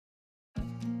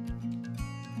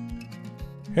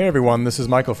Hey everyone, this is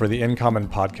Michael for the In Common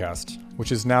podcast,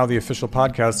 which is now the official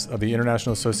podcast of the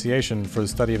International Association for the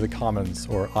Study of the Commons,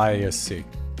 or IASC.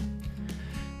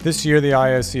 This year, the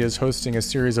IASC is hosting a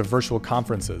series of virtual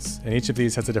conferences, and each of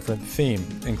these has a different theme,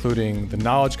 including the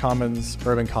Knowledge Commons,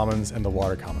 Urban Commons, and the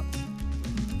Water Commons.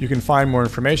 You can find more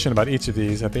information about each of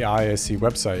these at the IASC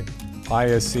website,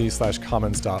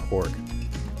 iasc/commons.org.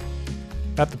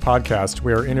 At the podcast,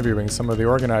 we are interviewing some of the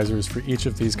organizers for each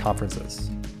of these conferences,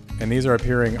 and these are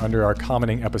appearing under our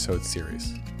Commoning Episodes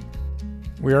series.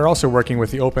 We are also working with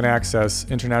the Open Access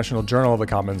International Journal of the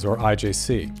Commons, or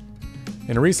IJC.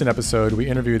 In a recent episode, we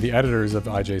interviewed the editors of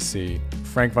IJC,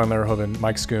 Frank van Leerhoven,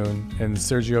 Mike Schoon, and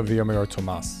Sergio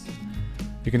Villamayor-Tomas.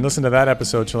 You can listen to that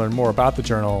episode to learn more about the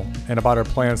journal and about our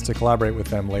plans to collaborate with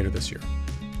them later this year.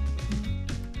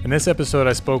 In this episode,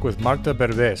 I spoke with Marta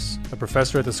Verdes, a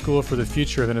professor at the School for the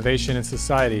Future of Innovation and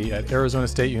Society at Arizona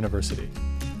State University.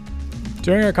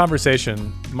 During our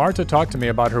conversation, Marta talked to me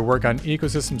about her work on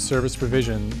ecosystem service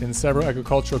provision in several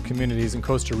agricultural communities in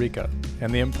Costa Rica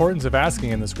and the importance of asking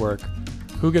in this work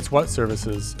who gets what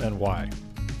services and why.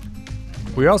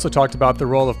 We also talked about the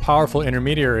role of powerful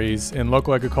intermediaries in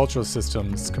local agricultural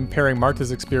systems, comparing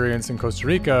Marta's experience in Costa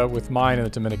Rica with mine in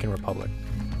the Dominican Republic.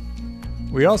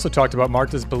 We also talked about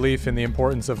Marta's belief in the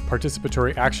importance of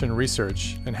participatory action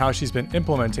research and how she's been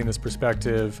implementing this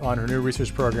perspective on her new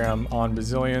research program on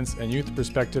resilience and youth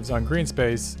perspectives on green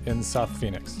space in South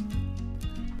Phoenix.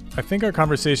 I think our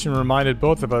conversation reminded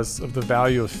both of us of the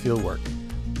value of fieldwork.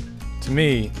 To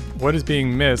me, what is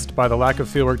being missed by the lack of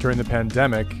fieldwork during the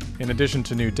pandemic, in addition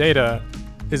to new data,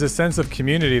 is a sense of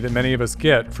community that many of us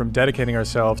get from dedicating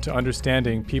ourselves to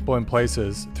understanding people and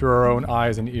places through our own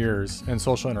eyes and ears and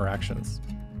social interactions.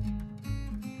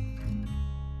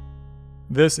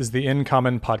 This is the In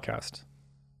Common podcast.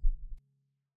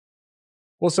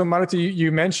 Well, so Marta,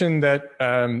 you mentioned that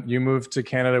you moved to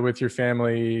Canada with your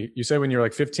family, you said when you were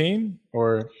like 15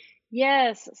 or?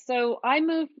 Yes. So I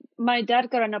moved, my dad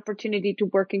got an opportunity to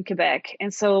work in Quebec.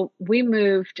 And so we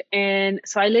moved. And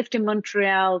so I lived in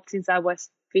Montreal since I was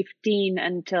 15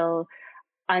 until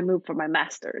I moved for my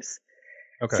master's.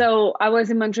 Okay. So I was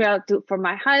in Montreal for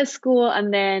my high school.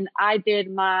 And then I did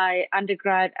my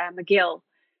undergrad at McGill.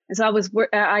 And so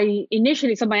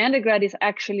so my undergrad is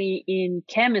actually in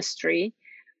chemistry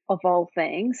of all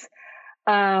things.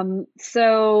 And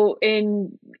after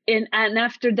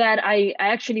that, I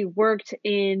actually worked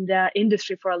in the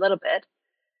industry for a little bit.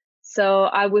 So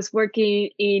I was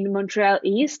working in Montreal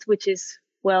East, which is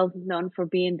well known for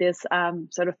being this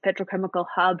sort of petrochemical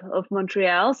hub of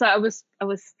Montreal. So I was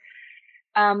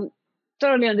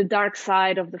totally on the dark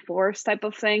side of the force type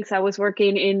of things. I was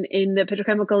working in the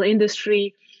petrochemical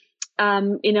industry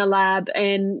in a lab,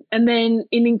 and then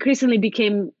it increasingly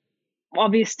became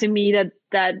obvious to me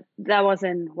that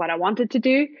wasn't what I wanted to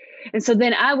do. And so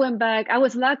then I went back. I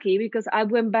was lucky because I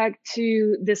went back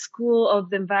to the School of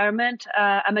the Environment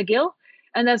at McGill.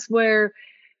 And that's where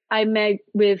I met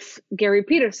with Gary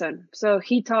Peterson. So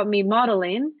he taught me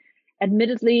modeling.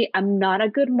 Admittedly, I'm not a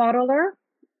good modeler.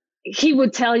 He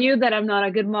would tell you that I'm not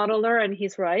a good modeler, and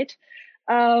he's right.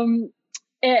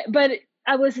 But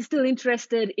I was still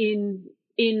interested in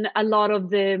a lot of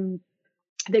the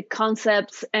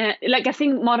concepts. Like, I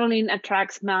think modeling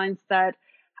attracts minds that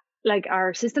like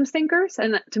are systems thinkers,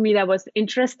 and to me that was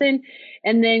interesting.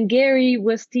 And then Gary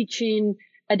was teaching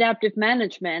adaptive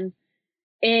management,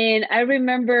 and I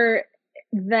remember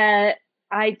that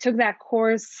I took that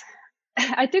course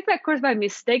by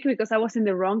mistake because I was in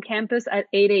the wrong campus at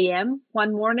 8 a.m.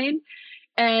 one morning,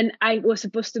 and I was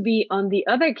supposed to be on the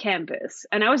other campus,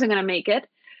 and I wasn't going to make it.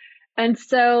 And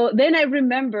so then I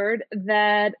remembered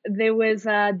that there was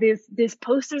these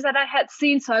posters that I had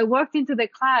seen. So I walked into the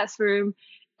classroom,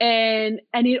 and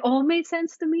it all made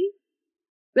sense to me.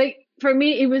 Like, for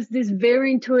me, it was this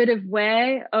very intuitive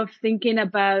way of thinking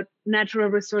about natural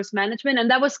resource management. And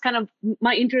that was kind of,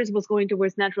 my interest was going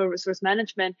towards natural resource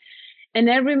management. And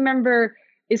I remember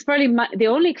it's probably the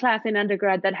only class in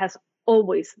undergrad that has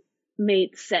always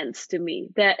made sense to me,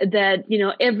 that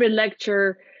every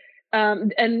lecture,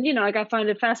 and like I find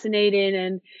it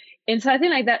fascinating, and so I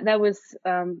think like that was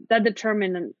that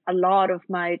determined a lot of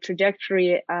my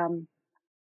trajectory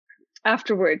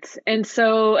afterwards. And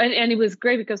so and it was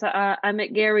great because I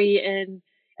met Gary, and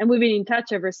we've been in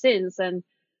touch ever since. And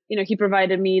he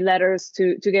provided me letters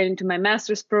to get into my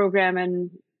master's program and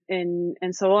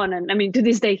so on. And I mean, to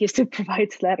this day, he still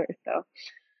provides letters. So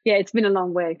yeah, it's been a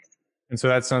long way. And so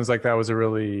that sounds like that was a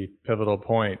really pivotal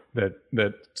point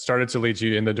that started to lead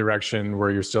you in the direction where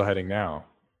you're still heading now.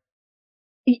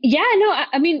 Yeah, no,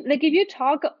 I mean, like if you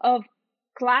talk of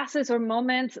classes or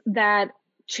moments that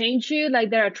change you, like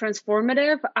they're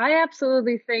transformative. I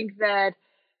absolutely think that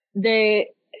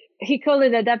he called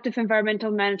it adaptive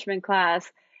environmental management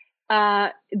class.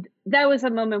 That was a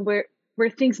moment where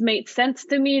things made sense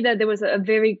to me, that there was a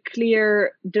very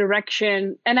clear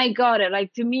direction, and I got it.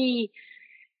 Like, to me,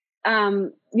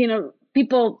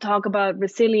 people talk about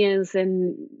resilience,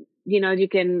 and you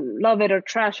can love it or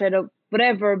trash it or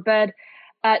whatever, but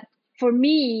for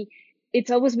me, it's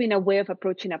always been a way of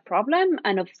approaching a problem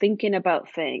and of thinking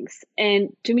about things. And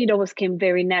to me, it always came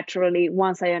very naturally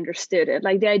once I understood it.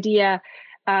 Like the idea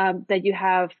that you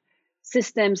have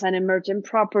systems and emergent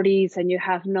properties, and you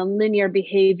have nonlinear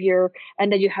behavior,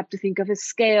 and that you have to think of as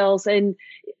scales, and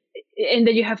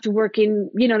that you have to work in,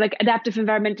 like adaptive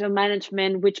environmental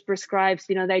management, which prescribes,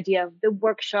 the idea of the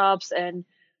workshops and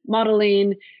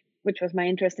modeling, which was my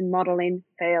interest in modeling,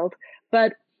 failed.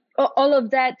 But all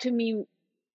of that to me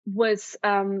was,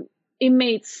 it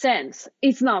made sense.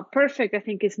 It's not perfect. I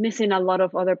think it's missing a lot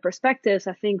of other perspectives.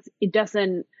 I think it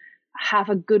doesn't have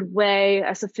a good way,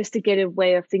 a sophisticated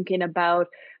way of thinking about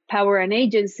power and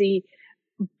agency,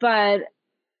 but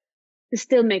it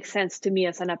still makes sense to me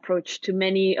as an approach to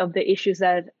many of the issues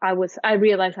that I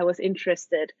realized I was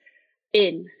interested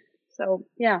in. So,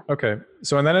 yeah. Okay.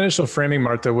 So in that initial framing,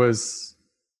 Marta, was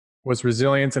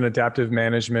resilience and adaptive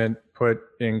management put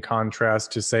in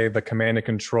contrast to, say, the command and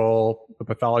control, the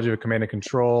pathology of command and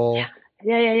control?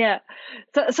 Yeah.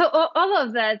 So all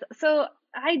of that. So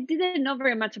I didn't know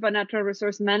very much about natural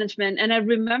resource management, and I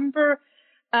remember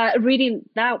reading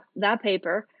that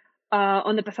paper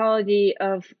on the pathology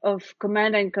of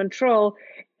command and control,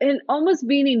 and almost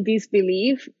being in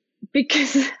disbelief,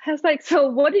 because I was like,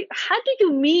 so how do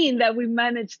you mean that we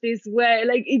manage this way?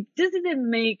 Like, it just didn't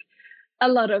make a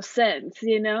lot of sense,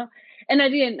 and I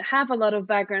didn't have a lot of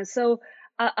background. So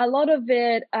a lot of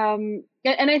it, and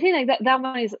I think like that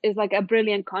one is like a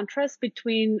brilliant contrast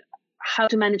between how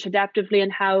to manage adaptively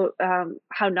and how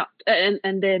not, and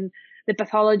then the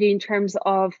pathology in terms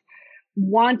of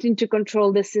wanting to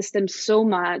control the system so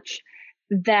much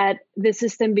that the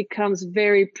system becomes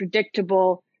very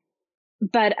predictable,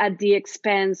 but at the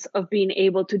expense of being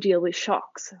able to deal with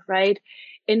shocks, right?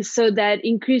 And so that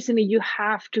increasingly you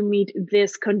have to meet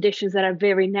these conditions that are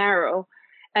very narrow.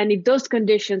 And if those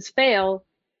conditions fail,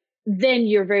 then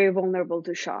you're very vulnerable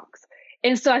to shocks.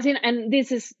 And so I think, and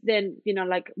this is then,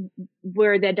 like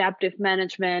where the adaptive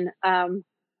management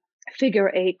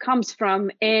figure 8 comes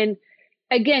from. And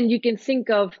again, you can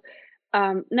think of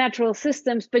natural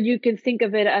systems, but you can think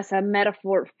of it as a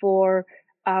metaphor for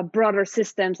broader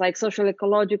systems like social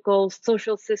ecological,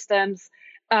 social systems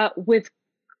with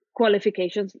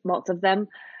qualifications, lots of them,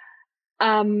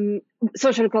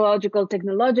 social ecological,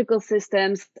 technological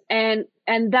systems, and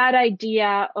that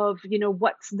idea of,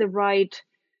 what's the right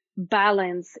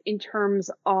balance in terms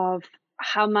of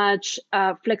how much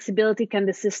flexibility can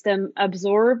the system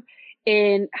absorb,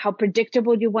 and how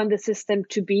predictable you want the system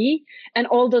to be, and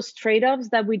all those trade-offs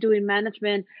that we do in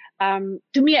management. To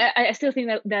me, I still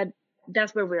think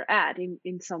that's where we're at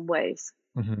in some ways.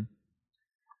 Mm-hmm.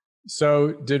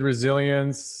 So did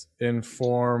resilience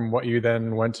inform what you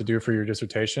then went to do for your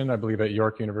dissertation, I believe at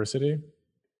York University?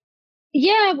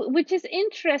 Yeah, which is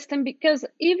interesting, because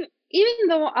even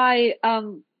though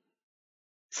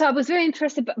so I was very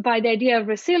interested by the idea of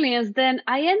resilience, then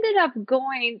I ended up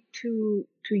going to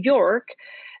York,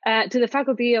 to the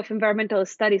Faculty of Environmental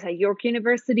Studies at York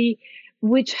University,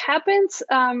 which happens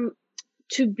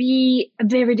to be a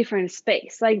very different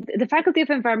space. Like the Faculty of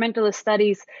Environmental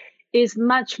Studies is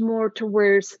much more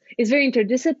towards, it's very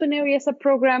interdisciplinary as a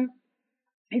program.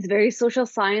 It's very social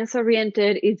science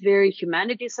oriented. It's very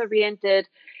humanities oriented.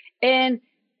 And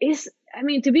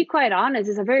to be quite honest,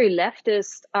 it's a very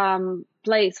leftist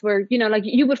place where, like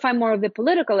you would find more of the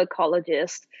political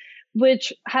ecologists,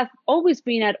 which have always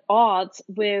been at odds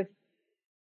with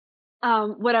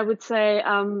what I would say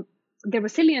the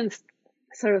resilience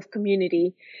sort of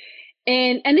community.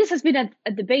 And this has been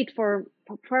a debate for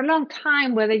a long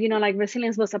time, whether, like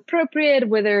resilience was appropriate,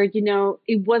 whether,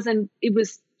 it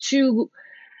was too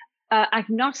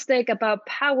agnostic about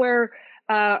power,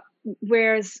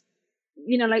 whereas,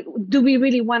 like, do we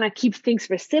really want to keep things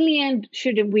resilient?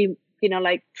 Shouldn't we,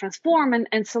 like transform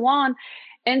and so on?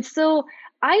 And so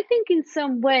I think in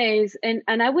some ways, and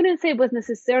I wouldn't say it was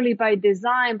necessarily by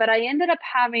design, but I ended up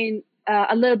having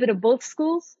a little bit of both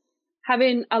schools,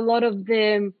 having a lot of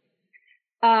the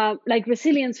like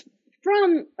resilience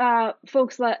from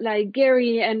folks like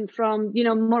Gary, and from,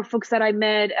 more folks that I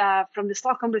met from the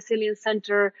Stockholm Resilience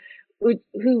Center,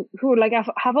 who like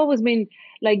have always been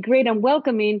like great and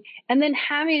welcoming, and then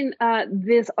having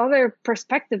this other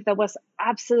perspective that was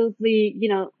absolutely,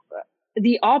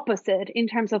 the opposite in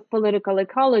terms of political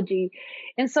ecology.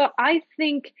 And so I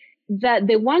think that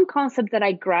the one concept that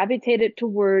I gravitated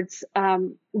towards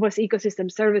was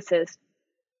ecosystem services,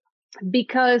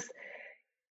 because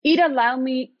it allowed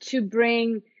me to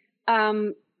bring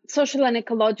social and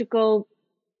ecological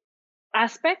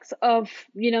aspects of,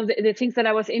 the things that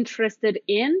I was interested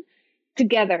in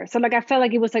together. So like I felt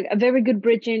like it was like a very good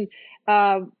bridging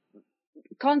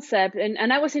concept,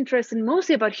 and I was interested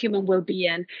mostly about human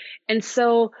well-being, and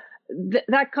so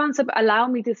that concept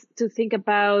allowed me to think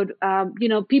about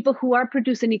people who are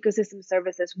producing ecosystem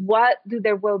services. What do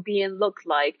their well-being look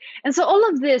like? And so all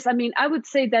of this, I mean, I would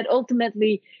say that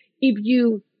ultimately, if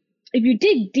you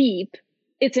dig deep,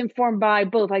 it's informed by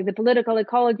both like the political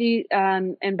ecology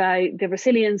and by the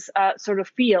resilience sort of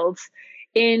fields.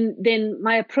 And then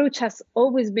my approach has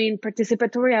always been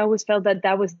participatory. I always felt that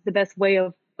that was the best way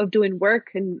of doing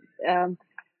work, and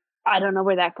I don't know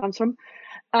where that comes from.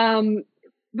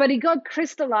 But it got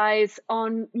crystallized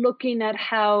on looking at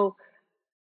how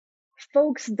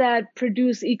folks that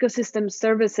produce ecosystem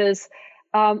services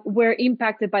were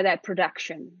impacted by that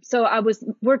production. So I was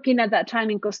working at that time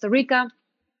in Costa Rica,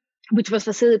 which was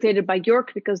facilitated by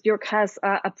York, because York has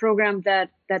a program that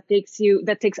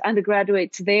takes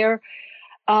undergraduates there.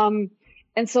 And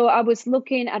so I was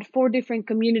looking at 4 different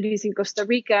communities in Costa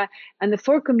Rica, and the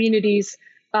 4 communities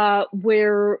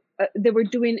where they were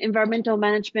doing environmental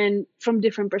management from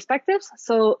different perspectives.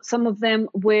 So some of them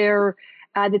were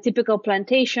the typical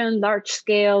plantation, large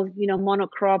scale,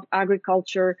 monocrop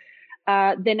agriculture.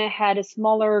 Then I had a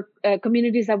smaller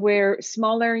communities that were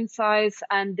smaller in size,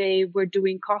 and they were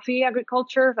doing coffee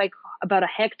agriculture, like about a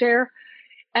hectare.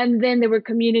 And then there were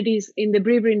communities in the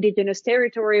Bribri Indigenous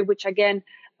Territory, which again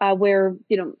were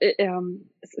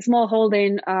small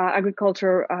holding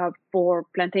agriculture for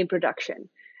plantain production.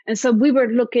 And so we were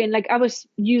looking, like I was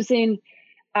using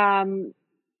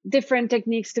different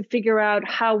techniques to figure out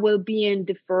how well-being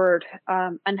differed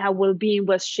and how well-being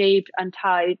was shaped and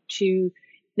tied to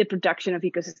the production of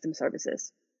ecosystem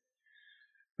services.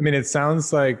 I mean, it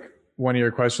sounds like one of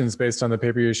your questions based on the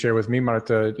paper you share with me,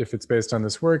 Marta, if it's based on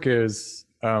this work, is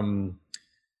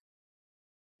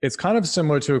it's kind of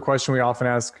similar to a question we often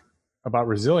ask about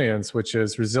resilience, which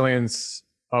is resilience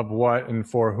of what and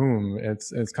for whom.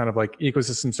 It's kind of like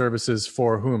ecosystem services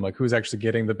for whom, like who's actually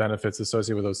getting the benefits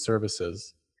associated with those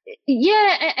services.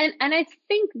 Yeah, and I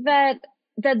think that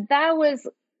was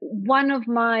one of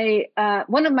my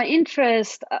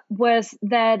interests was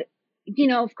that,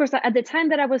 of course, at the time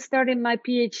that I was starting my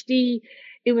PhD,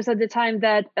 it was at the time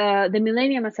that the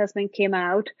Millennium Assessment came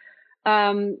out,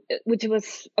 which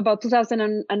was about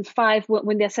 2005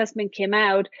 when the assessment came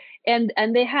out, and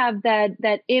they have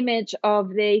that image of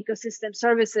the ecosystem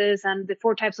services and the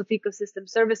 4 types of ecosystem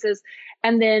services,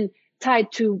 and then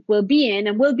tied to well-being,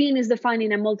 and well-being is defined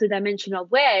in a multidimensional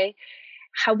way.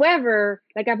 However,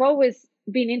 like I've always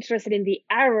been interested in the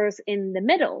arrows in the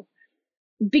middle,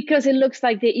 because it looks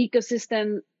like the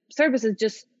ecosystem services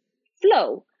just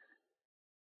flow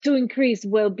to increase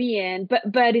well-being,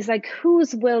 but it's like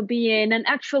whose well-being and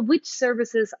actual which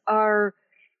services are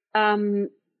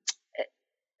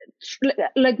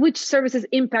like which services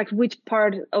impact which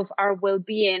part of our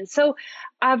well-being. So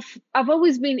I've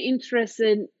always been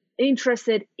interested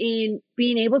in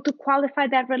being able to qualify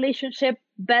that relationship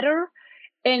better,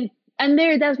 and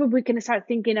that's where we can start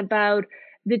thinking about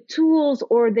the tools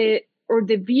or the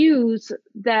views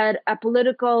that a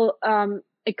political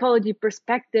ecology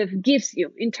perspective gives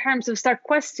you in terms of start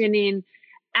questioning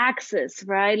access,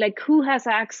 right? Like who has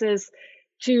access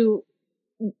to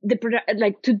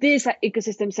to this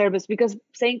ecosystem service? Because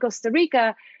say in Costa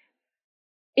Rica,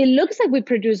 it looks like we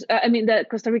produce, that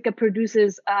Costa Rica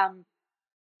produces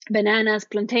bananas,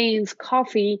 plantains,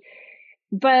 coffee,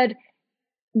 but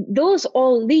those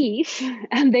all leave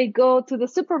and they go to the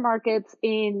supermarkets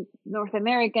in North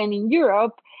America and in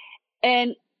Europe,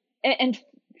 and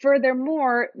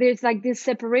furthermore, there's like this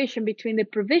separation between the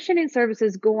provisioning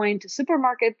services going to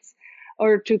supermarkets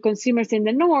or to consumers in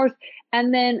the north,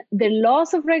 and then the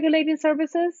loss of regulating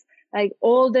services, like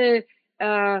all the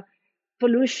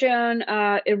pollution,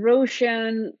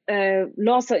 erosion,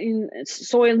 loss in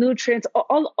soil nutrients,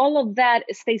 all of that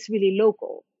stays really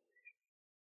local.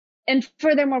 And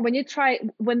furthermore, when you try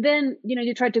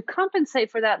to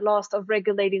compensate for that loss of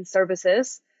regulating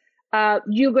services,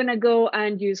 you're going to go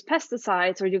and use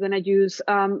pesticides, or you're going to use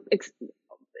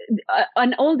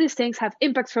and all these things have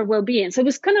impacts for well-being. So it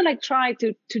was kind of like try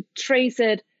to trace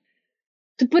it,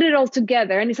 to put it all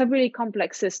together, and it's a really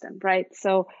complex system, right?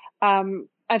 So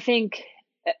I think,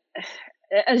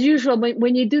 as usual,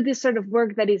 when you do this sort of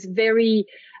work that is very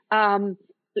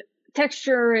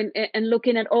texture and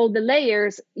looking at all the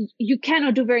layers, you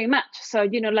cannot do very much. So,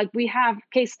 like we have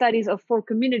case studies of 4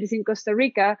 communities in Costa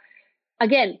Rica.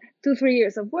 Again, 2-3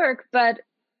 years of work, but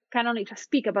can only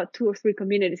speak about 2 or 3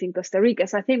 communities in Costa Rica.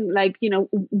 So I think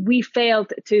we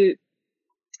failed to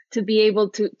be able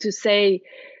to say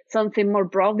something more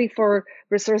broadly for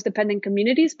resource dependent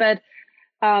communities. But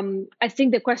I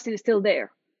think the question is still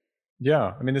there.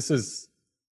 Yeah, I mean,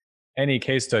 any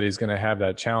case study is going to have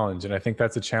that challenge. And I think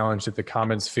that's a challenge that the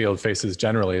commons field faces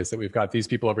generally, is that we've got these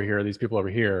people over here, these people over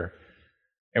here,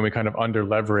 and we kind of under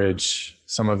leverage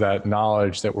some of that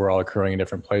knowledge that we're all occurring in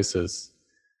different places.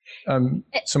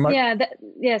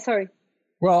 Sorry.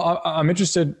 Well, I'm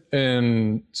interested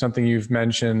in something you've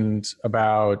mentioned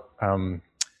about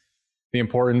the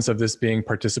importance of this being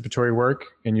participatory work.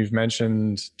 And you've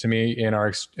mentioned to me in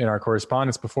our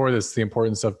correspondence before this, the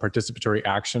importance of participatory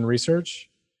action research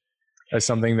as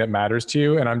something that matters to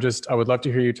you. And I would love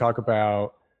to hear you talk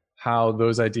about how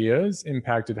those ideas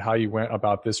impacted how you went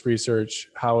about this research,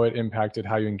 how it impacted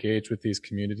how you engage with these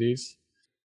communities.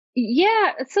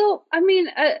 Yeah. So, I mean,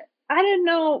 I don't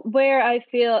know where I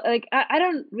feel like I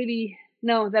don't really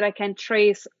know that I can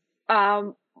trace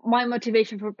my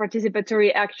motivation for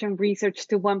participatory action research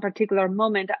to one particular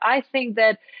moment. I think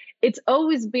that it's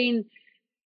always been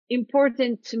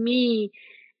important to me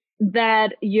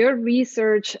that your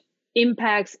research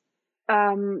impacts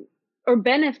or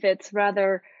benefits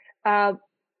rather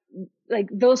like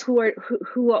those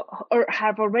who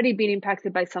have already been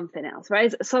impacted by something else,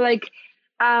 right? So like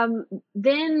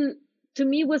then to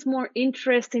me was more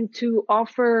interesting to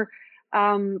offer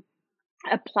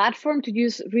a platform, to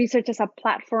use research as a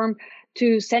platform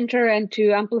to center and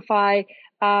to amplify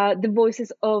the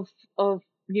voices of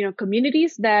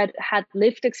communities that had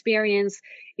lived experience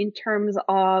in terms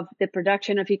of the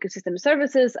production of ecosystem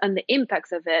services and the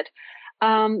impacts of it.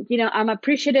 I'm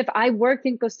appreciative. I worked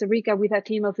in Costa Rica with a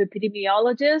team of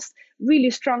epidemiologists, really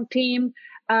strong team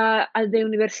at the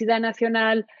Universidad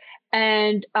Nacional,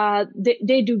 and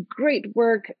they do great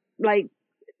work, like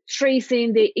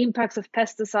tracing the impacts of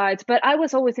pesticides. But I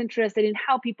was always interested in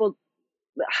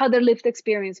how their lived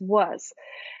experience was.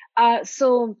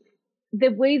 So the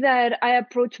way that I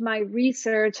approach my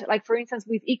research, like for instance,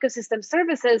 with ecosystem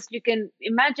services, you can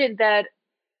imagine that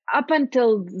up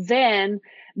until then,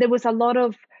 there was a lot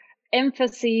of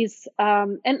emphasis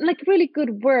and like really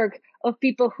good work of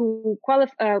people who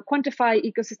quantify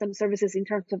ecosystem services in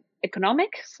terms of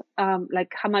economics,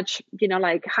 like how much,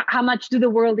 how much do the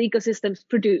world ecosystems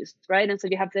produce, right? And so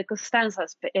you have the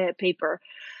Costanza's paper.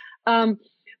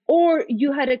 Or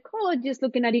you had ecologists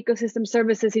looking at ecosystem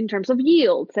services in terms of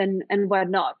yields and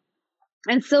whatnot.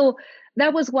 And so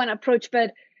that was one approach.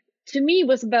 But to me, it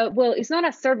was about, well, it's not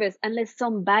a service unless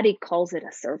somebody calls it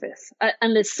a service,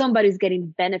 unless somebody's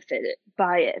getting benefited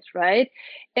by it, right?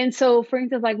 And so, for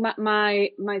instance, like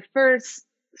my first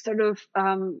sort of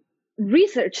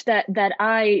research that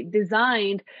I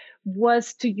designed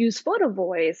was to use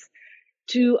PhotoVoice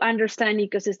to understand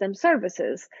ecosystem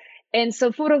services. And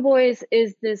so PhotoVoice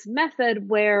is this method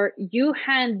where you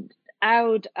hand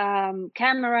out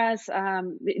cameras.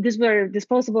 These were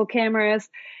disposable cameras,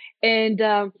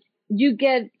 and you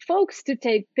get folks to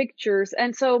take pictures.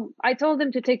 And so I told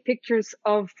them to take pictures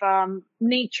of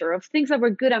nature, of things that were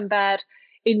good and bad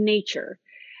in nature.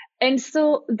 And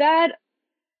so that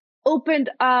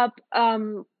opened up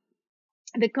the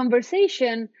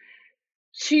conversation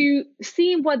to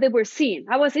seeing what they were seeing.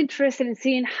 I was interested in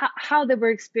seeing how they were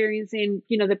experiencing,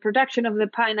 the production of the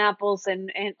pineapples and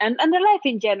their life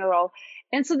in general.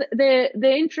 And so the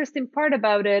interesting part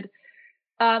about it,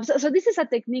 so this is a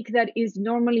technique that is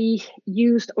normally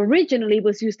originally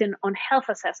was used on health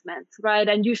assessments, right?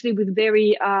 And usually with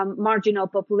very marginal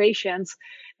populations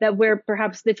that were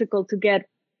perhaps difficult to get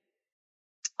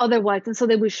otherwise. And so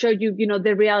they would show you,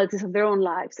 the realities of their own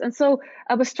lives. And so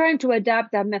I was trying to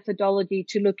adapt that methodology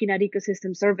to looking at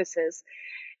ecosystem services.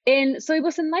 And so it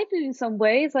was enlightening in some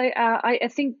ways. I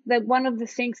think that one of the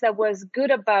things that was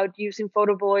good about using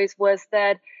PhotoVoice was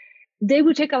that they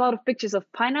would take a lot of pictures of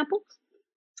pineapples,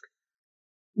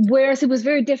 whereas it was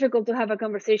very difficult to have a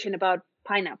conversation about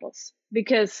pineapples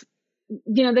because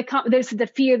there's the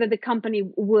fear that the company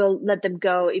will let them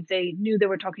go if they knew they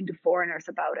were talking to foreigners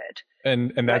about it.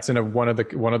 And that's in one of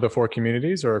the 4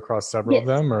 communities or across several of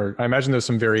them, or I imagine there's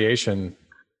some variation.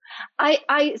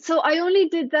 So I only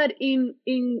did that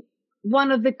in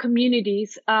one of the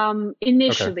communities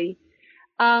initially.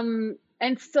 Okay.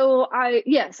 And so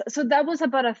so that was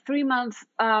about a 3-month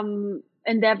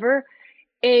endeavor.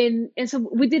 And so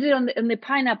we did it on the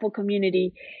pineapple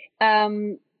community.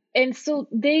 And so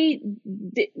we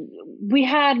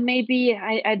had maybe,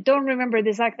 I don't remember the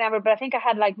exact number, but I think I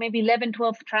had like maybe 11,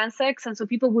 12 transects. And so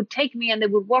people would take me and they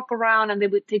would walk around and they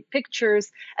would take pictures,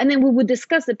 and then we would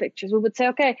discuss the pictures. We would say,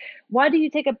 okay, why do you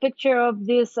take a picture of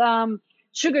this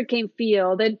sugarcane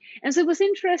field? And so it was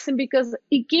interesting because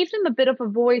it gave them a bit of a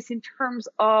voice in terms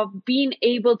of being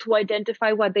able to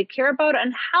identify what they care about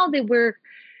and how they were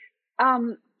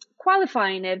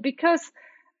qualifying it. Because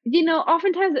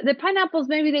oftentimes the pineapples,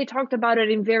 maybe they talked about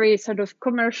it in very sort of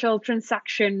commercial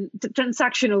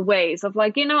transactional ways of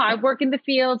like, I work in the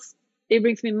fields, it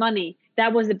brings me money.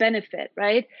 That was the benefit,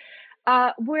 right?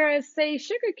 Whereas say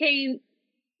sugarcane,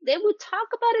 they would talk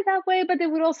about it that way, but they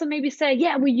would also maybe say,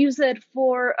 yeah, we use it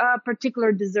for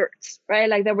particular desserts, right?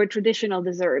 Like there were traditional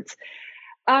desserts.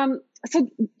 So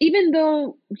even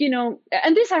though,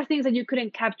 and these are things that you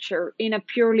couldn't capture in a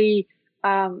purely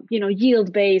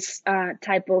yield-based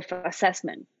type of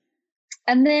assessment.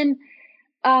 And then,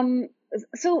 and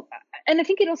I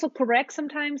think it also corrects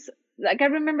sometimes. Like I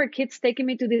remember kids taking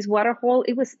me to this water hole.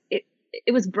 It was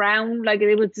brown, like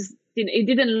it was just, it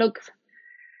didn't look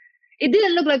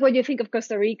like what you think of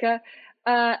Costa Rica.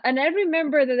 And I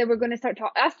remember that they were going to start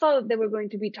talking. I thought they were going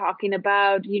to be talking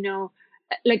about,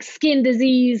 like skin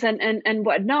disease and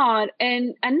whatnot.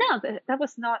 And no, that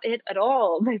was not it at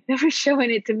all. Like they were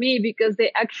showing it to me because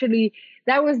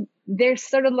that was their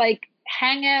sort of like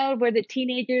hangout where the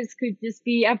teenagers could just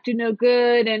be up to no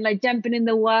good and like jumping in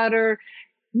the water.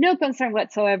 No concern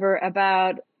whatsoever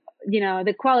about,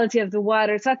 the quality of the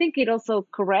water. So I think it also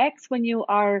corrects when you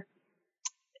are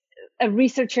a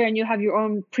researcher and you have your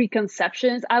own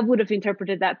preconceptions. I would have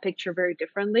interpreted that picture very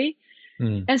differently.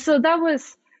 And so that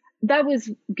was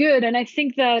good. And I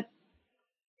think that,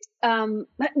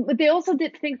 but they also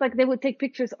did things like they would take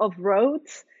pictures of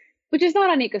roads, which is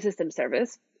not an ecosystem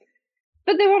service,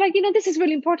 but they were like, this is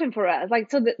really important for us.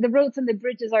 Like, so the roads and the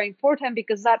bridges are important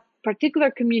because that particular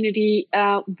community,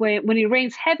 when it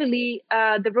rains heavily,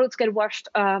 the roads get washed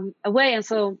away. And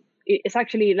so it's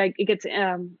actually like it gets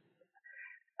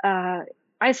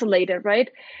isolated, right?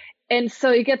 And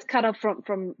so it gets cut off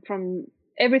from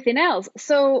everything else.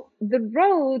 So the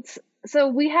roads, so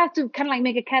we have to kind of like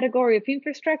make a category of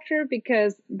infrastructure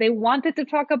because they wanted to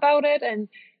talk about it. And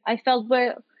I felt,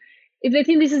 well, if they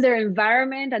think this is their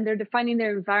environment and they're defining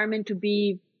their environment to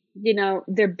be,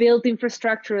 their built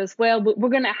infrastructure as well, we're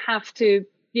going to have to,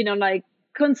 like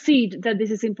concede that this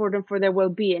is important for their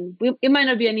well-being. It might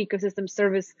not be an ecosystem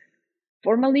service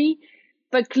formally,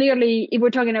 but clearly, if we're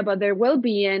talking about their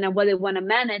well-being and what they want to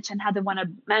manage and how they want to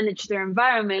manage their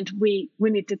environment, we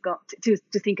need to go to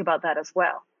think about that as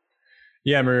well.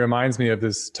 Yeah, it reminds me of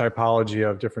this typology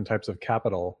of different types of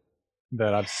capital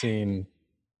that I've seen,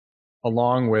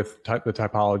 along with the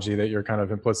typology that you're kind of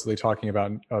implicitly talking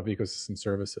about of ecosystem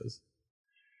services.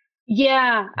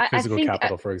 Yeah, physical I think,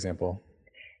 capital, for example.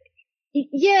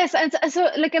 Yes, and so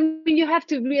like you have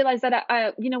to realize that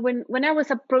when I was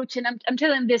approaching, I'm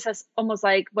telling this as almost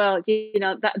like, well,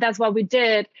 that's what we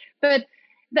did, but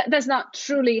that's not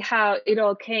truly how it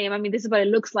all came. I mean, this is what it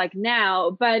looks like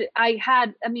now, but I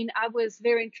was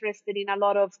very interested in a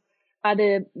lot of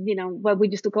the what we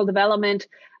used to call development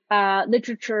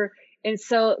literature, and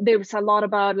so there was a lot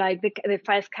about like the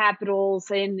 5 capitals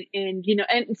and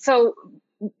so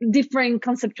different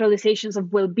conceptualizations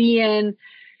of well-being.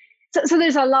 So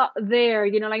there's a lot there,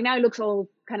 like now it looks all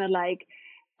kind of like,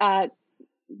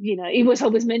 it was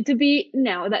always meant to be.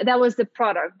 No, that was the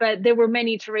product, but there were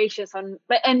many iterations on,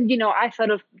 I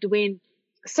thought of doing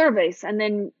surveys. And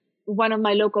then one of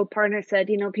my local partners said,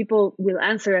 people will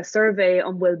answer a survey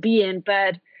on well-being,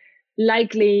 but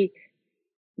likely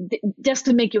just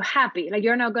to make you happy. Like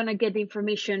you're not going to get the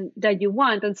information that you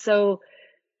want. And so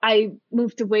I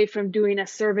moved away from doing a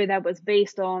survey that was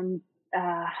based on,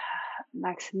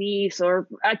 Max Neese, or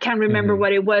I can't remember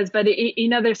what it was, but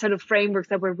in other sort of frameworks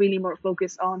that were really more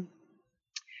focused on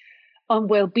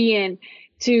well-being,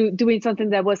 to doing something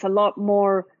that was a lot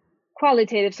more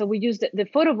qualitative. So we used the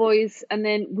photo voice, and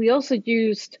then we also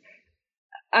used,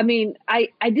 I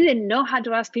didn't know how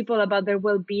to ask people about their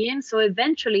well-being. So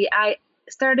eventually I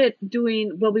started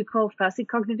doing what we call fuzzy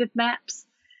cognitive maps,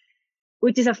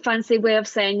 which is a fancy way of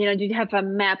saying, you have a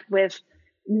map with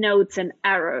nodes and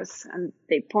arrows and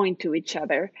they point to each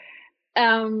other.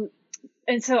 And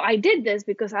so I did this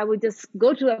because I would just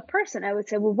go to a person. I would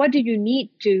say, well, what do you need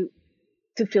to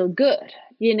feel good?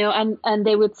 And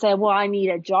they would say, well, I need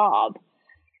a job.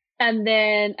 And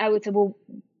then I would say, well,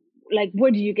 like,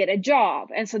 where do you get a job?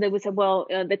 And so they would say, well,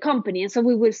 the company. And so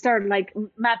we would start like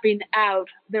mapping out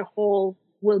their whole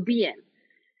well-being.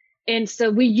 And so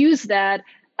we use that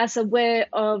as a way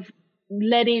of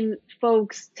letting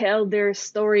folks tell their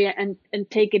story and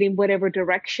take it in whatever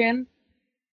direction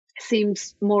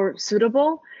seems more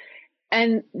suitable.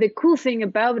 And the cool thing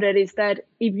about it is that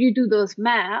if you do those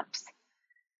maps,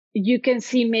 you can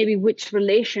see maybe which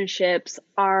relationships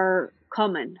are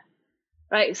common,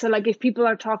 right? So like if people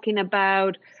are talking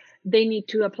about they need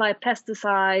to apply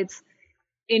pesticides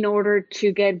in order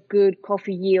to get good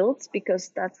coffee yields,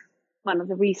 because that's one of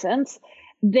the reasons,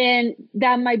 then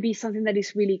that might be something that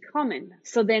is really common.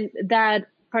 So then that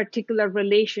particular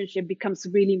relationship becomes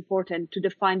really important to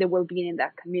define the well-being in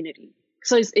that community.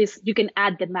 So it's you can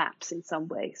add the maps in some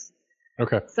ways.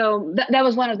 Okay. So that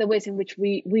was one of the ways in which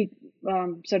we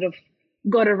sort of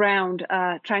got around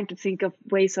trying to think of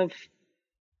ways of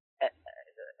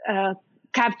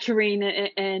capturing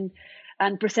and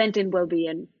presenting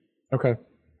well-being. Okay.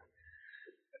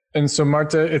 And so,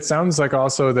 Marta, it sounds like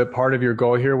also that part of your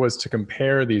goal here was to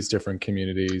compare these different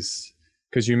communities,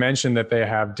 because you mentioned that they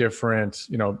have different,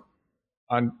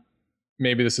 on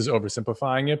maybe this is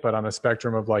oversimplifying it, but on a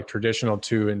spectrum of like traditional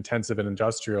to intensive and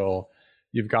industrial,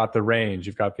 you've got the range,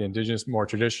 you've got the indigenous, more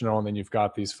traditional, and then you've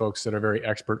got these folks that are very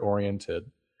expert oriented.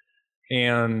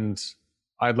 And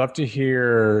I'd love to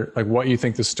hear like what you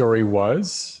think the story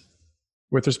was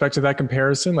with respect to that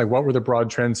comparison. Like what were the broad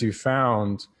trends you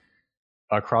found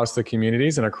across the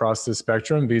communities and across the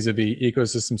spectrum vis-a-vis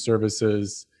ecosystem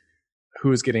services,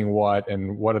 who's getting what,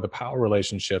 and what are the power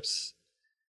relationships?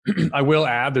 I will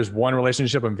add, there's one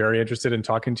relationship I'm very interested in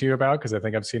talking to you about, because I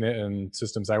think I've seen it in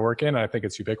systems I work in. I think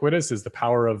it's ubiquitous, is the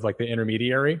power of like the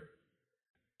intermediary.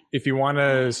 If you want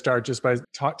to start just by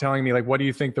telling me, like, what do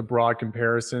you think the broad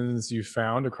comparisons you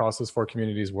found across those 4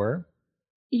 communities were?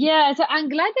 Yeah, so I'm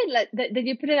glad that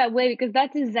you put it that way, because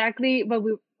that's exactly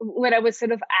what I was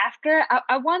sort of after.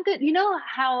 I wanted,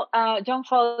 how John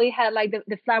Foley had like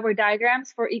the flower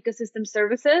diagrams for ecosystem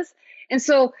services. And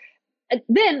so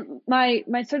then my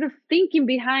sort of thinking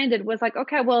behind it was like,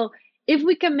 okay, well, if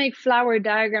we can make flower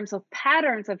diagrams of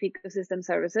patterns of ecosystem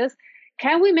services,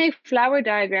 can we make flower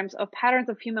diagrams of patterns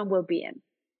of human well-being?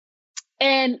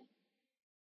 And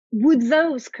would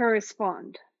those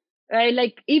correspond? Right?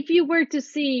 Like if you were to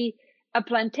see a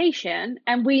plantation,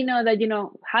 and we know that,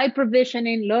 high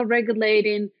provisioning, low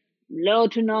regulating, low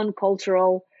to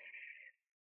non-cultural,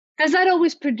 does that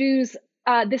always produce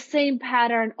the same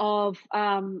pattern of,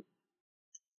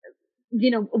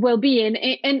 well-being?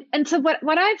 And so what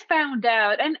I found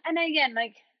out, and again,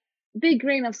 like big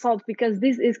grain of salt, because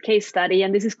this is case study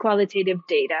and this is qualitative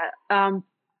data.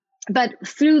 But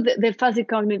through the fuzzy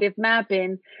cognitive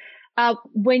mapping,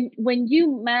 when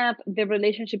you map the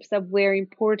relationships that were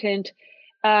important,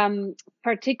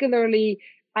 particularly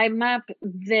I map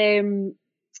the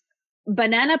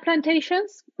banana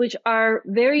plantations, which are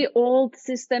very old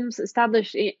systems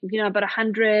established, about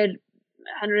 100,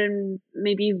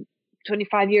 maybe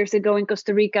 25 years ago in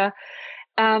Costa Rica,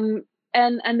 and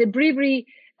the Bribri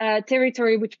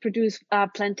territory, which produce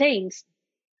plantains.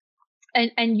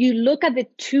 And you look at the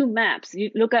 2 maps, you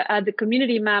look at the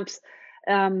community maps,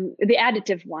 the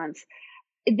additive ones,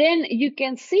 then you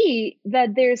can see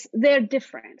that they're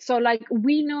different. So like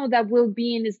we know that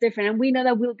well-being is different, and we know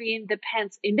that well-being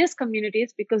depends in these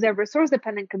communities, because they're resource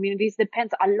dependent communities,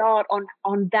 depends a lot on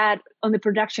the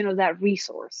production of that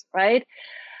resource, right?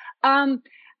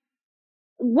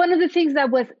 One of the things that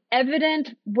was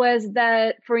evident was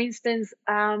that, for instance,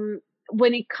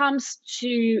 when it comes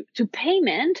to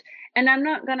payment, and I'm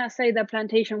not gonna say that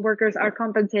plantation workers are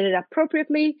compensated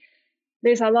appropriately.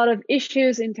 There's a lot of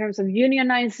issues in terms of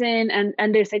unionizing,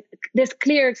 and there's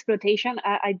clear exploitation.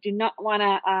 I do not want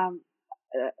to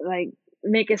like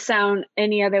make it sound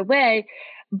any other way,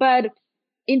 but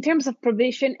in terms of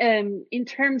provision, in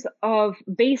terms of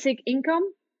basic income,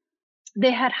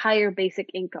 they had higher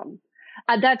basic income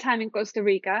at that time in Costa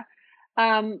Rica.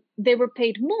 They were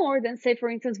paid more than, say, for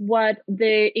instance, what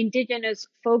the indigenous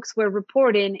folks were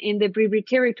reporting in the Bribri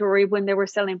territory when they were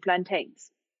selling plantains,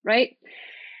 right?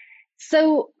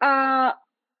 So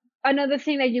another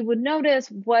thing that you would notice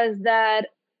was that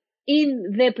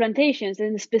in the plantations,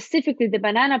 and specifically the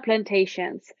banana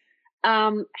plantations,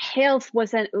 health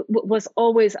was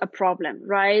always a problem,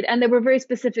 right? And there were very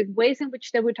specific ways in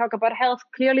which they would talk about health.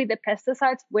 Clearly, the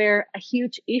pesticides were a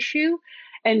huge issue,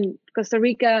 and Costa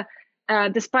Rica,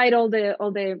 despite all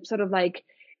the sort of like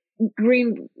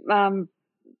green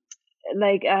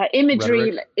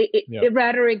imagery,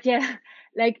 rhetoric, yeah.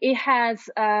 Like it has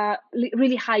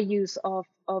really high use of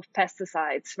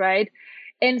pesticides, right?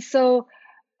 And so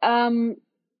but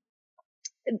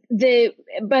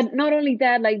not only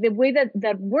that, like the way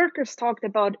that workers talked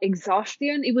about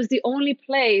exhaustion, it was the only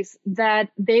place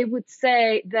that they would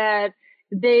say that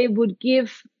they would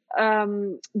give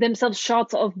themselves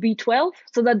shots of B12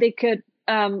 so that they could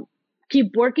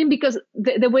keep working, because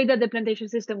the way that the plantation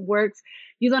system works,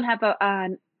 you don't have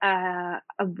a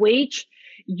wage.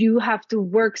 You have to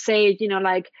work, say,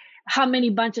 like how many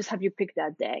bunches have you picked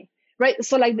that day, right?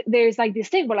 So like there's like this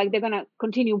thing where like they're gonna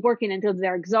continue working until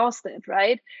they're exhausted,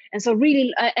 right? And so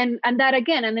really, and that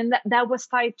again, and then that was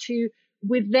tied to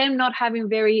with them not having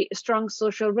very strong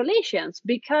social relations,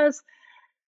 because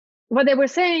what they were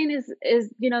saying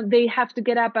is they have to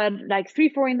get up at like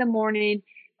 3-4 in the morning.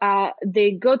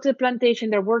 They go to the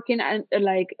plantation, they're working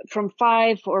like from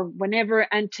 5 or whenever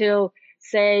until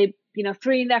say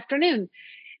 3 in the afternoon,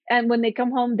 and when they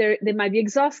come home they might be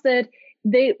exhausted.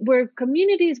 They were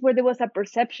communities where there was a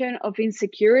perception of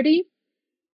insecurity,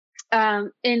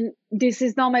 and this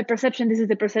is not my perception, this is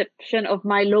the perception of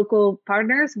my local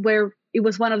partners, where it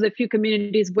was one of the few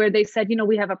communities where they said,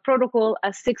 we have a protocol,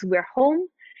 at 6 we're home,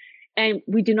 and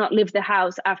we do not leave the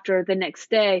house after the next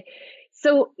day.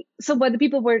 So what the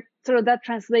people were sort of that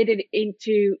translated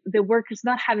into the workers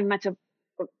not having much of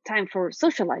time for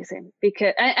socializing,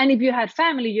 because and if you had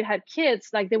family, you had kids,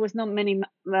 like there was not many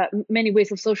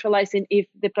ways of socializing if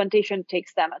the plantation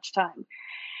takes that much time.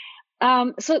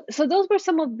 So those were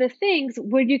some of the things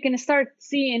where you can start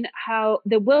seeing how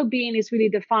the well-being is really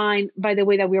defined by the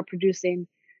way that we are producing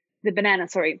the banana.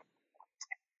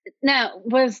 Now,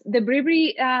 was the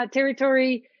Bribri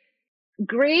territory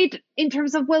great in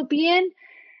terms of well-being?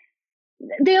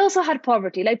 They also had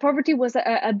poverty. Like poverty was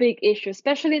a big issue,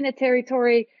 especially in the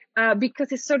territory,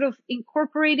 because it's sort of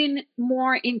incorporating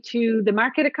more into the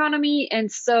market economy.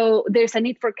 And so there's a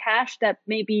need for cash that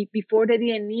maybe before they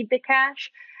didn't need the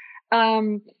cash.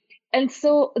 And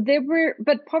so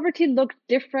but poverty looked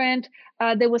different.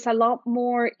 There was a lot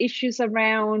more issues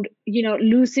around,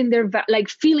 losing like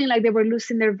feeling like they were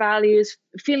losing their values,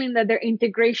 feeling that their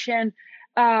integration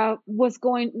wasn't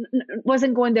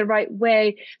going the right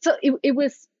way. So it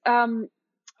was,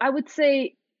 I would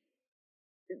say,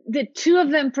 the two of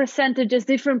them presented just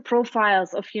different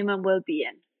profiles of human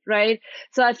well-being, right?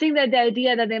 So I think that the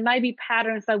idea that there might be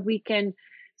patterns that we can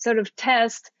sort of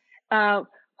test,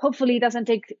 hopefully it doesn't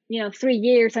take 3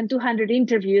 years and 200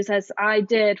 interviews as I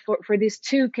did for these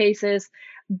two cases,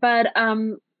 but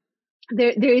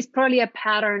there is probably a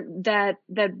pattern that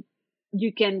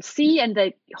you can see, and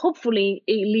that hopefully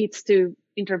it leads to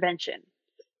intervention.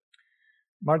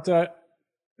 Marta,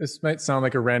 this might sound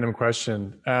like a random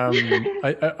question.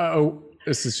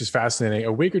 This is just fascinating.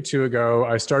 A week or two ago,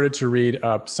 I started to read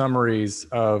up summaries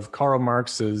of Karl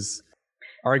Marx's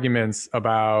arguments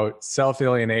about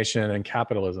self-alienation and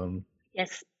capitalism.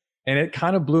 Yes. And it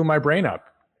kind of blew my brain up.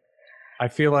 I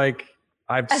feel like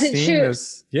I've seen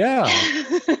this. Yeah.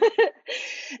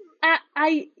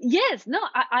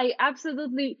 I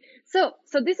absolutely. So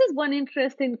this is one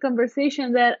interesting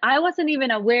conversation that I wasn't even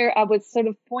aware. I was sort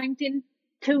of pointing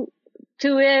to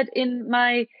it in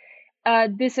my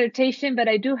dissertation, but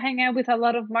I do hang out with a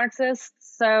lot of Marxists,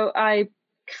 so I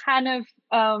kind of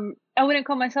I wouldn't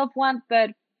call myself one, but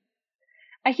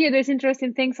I hear there's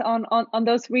interesting things on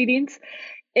those readings,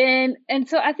 and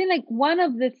so I think like one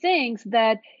of the things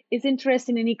that is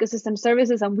interesting in ecosystem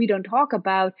services and we don't talk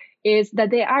about is that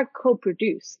they are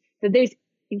co-produced. That there's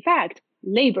in fact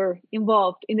labor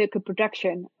involved in the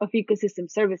co-production of ecosystem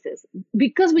services.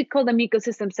 Because we call them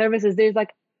ecosystem services, there's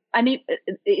like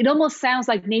it almost sounds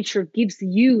like nature gives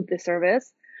you the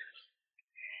service.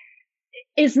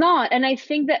 It's not, and I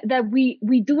think that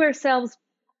we do ourselves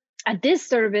a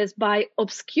disservice by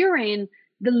obscuring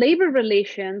the labor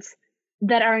relations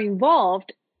that are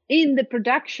involved in the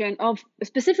production of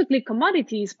specifically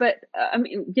commodities, but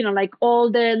like all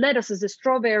the lettuces, the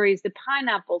strawberries, the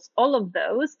pineapples, all of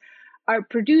those are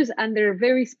produced under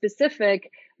very specific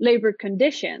labor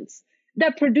conditions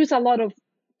that produce a lot of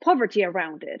poverty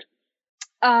around it.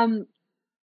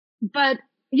 But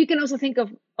you can also think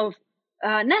of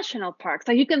national parks.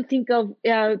 Like you can think of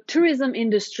tourism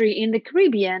industry in the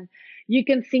Caribbean. You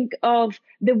can think of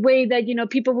the way that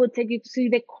people will take you to see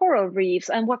the coral reefs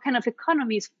and what kind of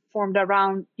economies formed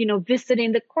around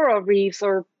visiting the coral reefs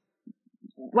or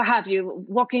what have you,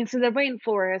 walking through the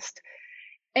rainforest.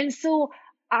 And so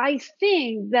I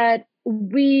think that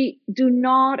we do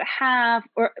not have,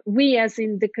 or we as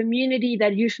in the community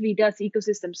that usually does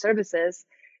ecosystem services,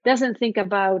 doesn't think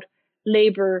about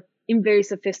labor in very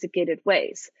sophisticated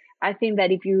ways. I think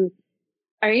that if you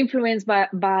are influenced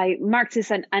by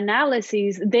Marxist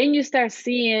analyses, then you start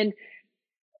seeing,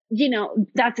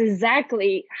 that's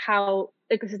exactly how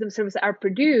ecosystem services are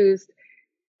produced.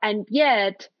 And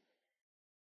yet,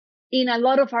 in a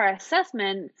lot of our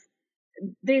assessments,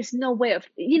 there's no way of,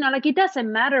 like it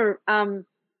doesn't matter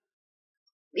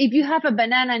if you have a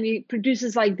banana and it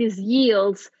produces like these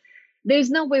yields, there's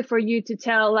no way for you to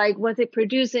tell like was it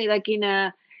producing like in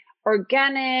a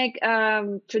organic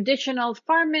traditional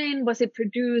farming, was it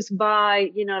produced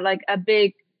by like a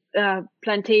big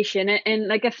plantation, and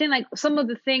like I think like some of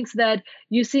the things that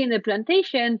you see in the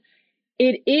plantation,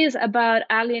 it is about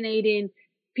alienating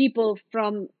people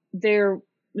from the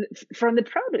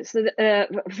produce,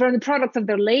 from the products of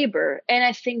their labor. And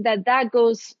I think that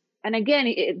goes, and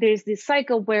again, there's this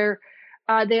cycle where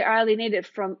they're alienated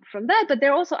from that, but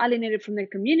they're also alienated from their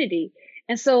community.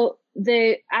 And so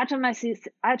the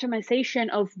atomization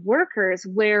of workers,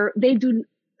 where they do,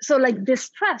 so like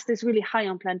distrust is really high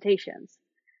on plantations.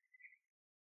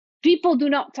 People do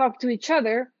not talk to each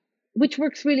other, which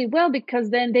works really well because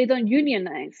then they don't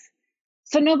unionize.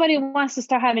 So nobody wants to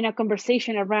start having a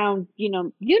conversation around,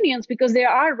 unions, because there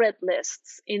are red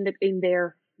lists in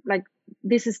there. Like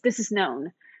this is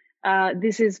known. And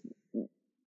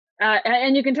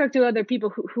you can talk to other people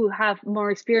who have more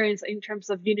experience in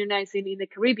terms of unionizing in the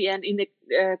Caribbean, in the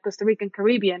Costa Rican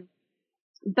Caribbean.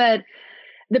 But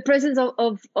the presence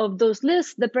of those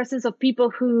lists, the presence of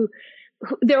people who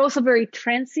they're also very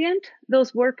transient,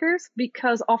 those workers,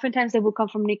 because oftentimes they will come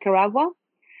from Nicaragua.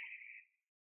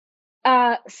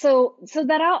 So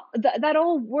that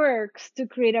all works to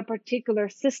create a particular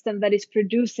system that is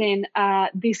producing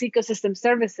these ecosystem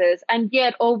services. And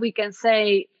yet all we can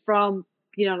say from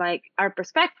like our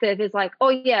perspective is like, oh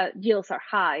yeah, yields are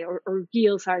high, or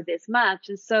yields are this much.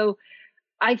 And so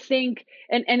I think,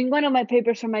 and in one of my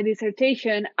papers for my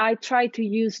dissertation, I try to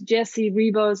use Jesse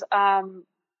Rebo's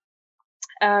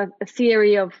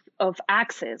theory of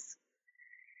access,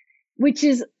 which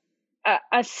is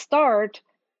a start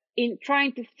in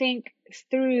trying to think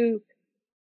through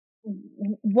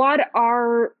what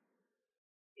are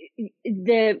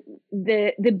the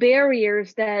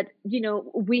barriers that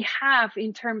we have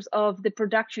in terms of the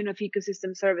production of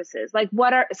ecosystem services. Like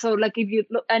what are, so like if you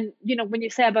look, and when you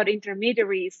say about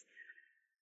intermediaries,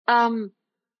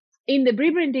 in the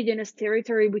Bribri Indigenous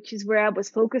Territory, which is where I was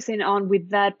focusing on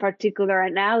with that particular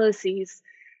analysis,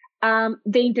 the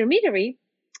intermediary,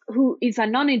 who is a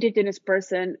non-Indigenous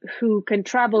person who can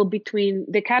travel between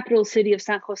the capital city of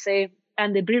San Jose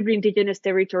and the Bribri Indigenous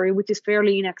Territory, which is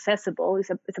fairly inaccessible. It's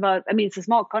about, I mean, it's a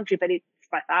small country, but it's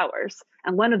 5 hours.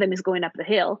 And one of them is going up the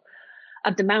hill,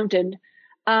 up the mountain.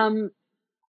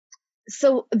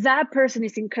 So that person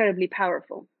is incredibly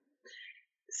powerful.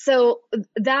 So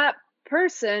that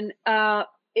person, not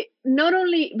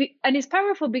only, and it's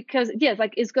powerful because, yes,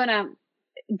 like it's going to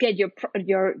get your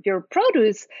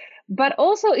produce, but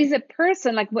also is a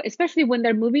person, like especially when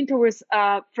they're moving towards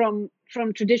from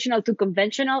traditional to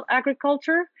conventional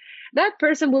agriculture, that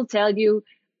person will tell you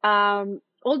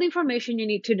all the information you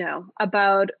need to know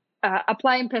about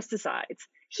applying pesticides.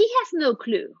 He has no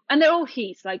clue, and they're all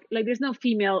he's, like there's no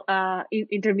female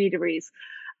intermediaries,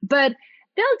 but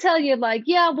they'll tell you like,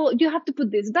 yeah, well, you have to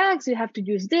put these bags, you have to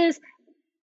use this.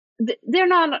 They're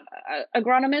not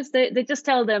agronomists. They just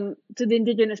tell them, to the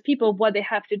indigenous people, what they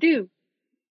have to do.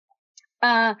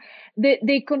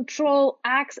 They control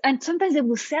acts, and sometimes they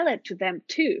will sell it to them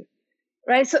too,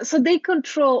 right? So they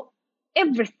control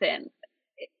everything.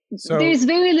 So there's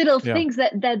very little things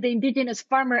that the indigenous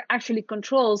farmer actually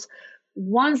controls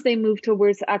once they move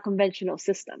towards a conventional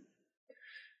system.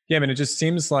 Yeah, I mean, it just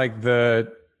seems like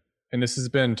and this has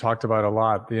been talked about a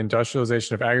lot, the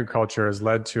industrialization of agriculture has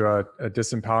led to a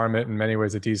disempowerment, in many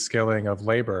ways, a de-skilling of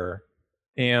labor.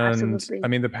 And absolutely. I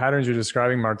mean, the patterns you're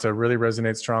describing, Marta, really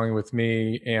resonate strongly with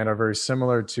me and are very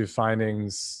similar to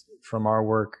findings from our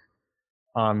work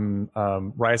on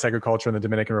rice agriculture in the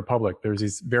Dominican Republic. There's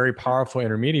these very powerful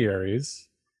intermediaries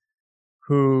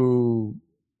who,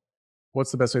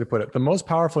 what's the best way to put it? The most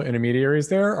powerful intermediaries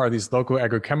there are these local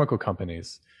agrochemical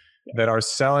companies that are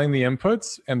selling the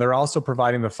inputs, and they're also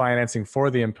providing the financing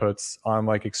for the inputs on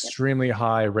like extremely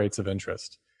high rates of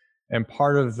interest. And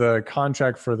part of the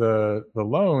contract for the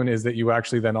loan is that you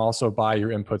actually then also buy your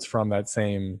inputs from that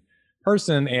same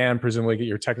person and presumably get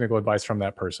your technical advice from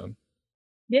that person.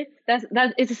 Yeah, that's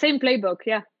it's the same playbook,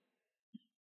 yeah.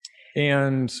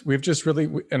 And we've just really,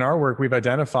 in our work, we've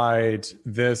identified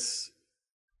this,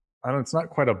 it's not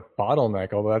quite a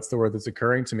bottleneck, although that's the word that's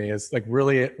occurring to me. It's like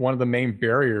really one of the main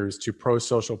barriers to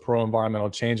pro-social, pro-environmental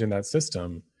change in that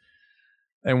system.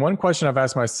 And one question I've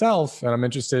asked myself, and I'm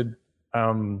interested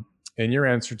in your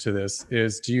answer to this,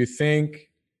 is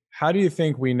how do you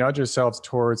think we nudge ourselves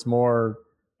towards more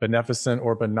beneficent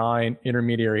or benign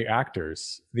intermediary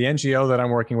actors? The NGO that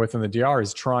I'm working with in the DR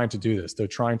is trying to do this. They're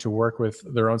trying to work with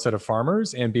their own set of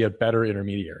farmers and be a better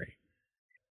intermediary.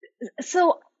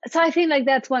 So So I think like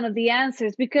that's one of the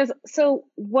answers, because so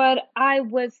what I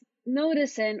was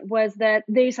noticing was that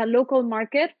there's a local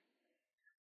market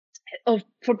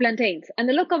for plantains, and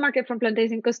the local market for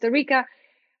plantains in Costa Rica,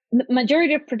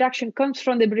 majority of production comes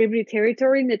from the Bribri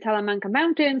territory in the Talamanca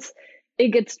Mountains. It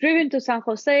gets driven to San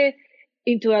Jose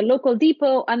into a local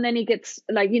depot, and then it gets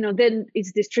then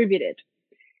it's distributed.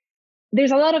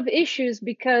 There's a lot of issues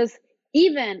because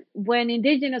even when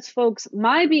indigenous folks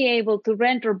might be able to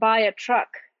rent or buy a truck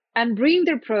and bring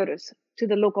their produce to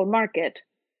the local market,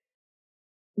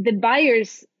 the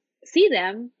buyers see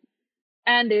them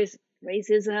and there's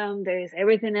racism, there's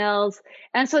everything else,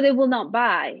 and so they will not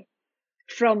buy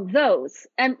from those.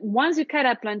 And once you cut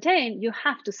a plantain, you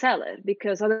have to sell it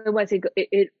because otherwise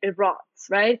it rots,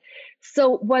 right?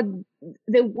 So what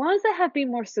the ones that have been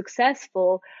more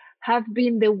successful have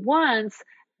been the ones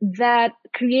that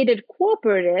created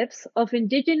cooperatives of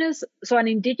indigenous, so an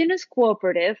indigenous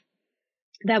cooperative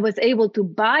that was able to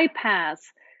bypass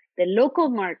the local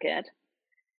market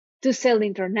to sell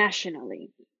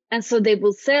internationally. And so they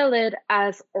will sell it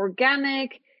as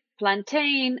organic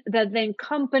plantain that then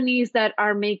companies that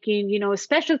are making,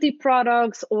 specialty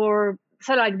products or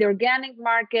sort of like the organic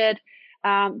market.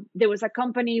 There was a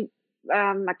company,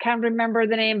 I can't remember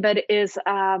the name, but it is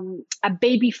a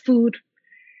baby food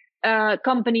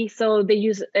company. So they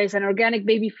use, it's an organic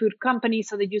baby food company.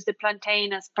 So they use the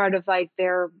plantain as part of like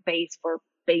their base for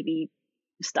baby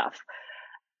stuff.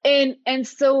 And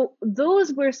so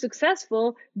those were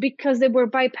successful because they were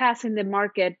bypassing the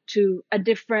market to a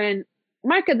different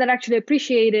market that actually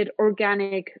appreciated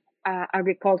organic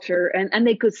agriculture, and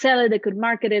they could sell it, they could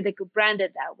market it, they could brand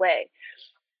it that way.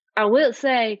 I will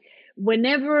say,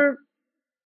 whenever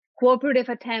cooperative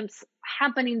attempts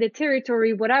happen in the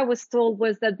territory, what I was told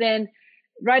was that then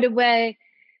right away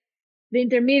the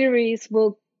intermediaries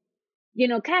will,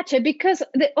 catch it, because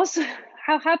also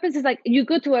how happens is like you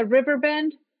go to a river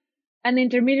bend and the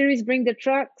intermediaries bring the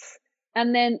trucks,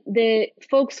 and then the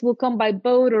folks will come by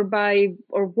boat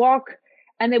or walk,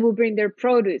 and they will bring their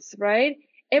produce, right?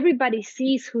 Everybody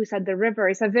sees who's at the river.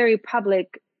 It's a very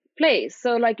public place.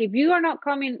 So like if you are not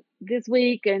coming this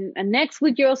week and next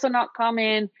week you're also not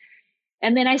coming,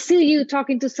 and then I see you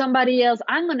talking to somebody else,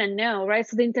 I'm going to know, right?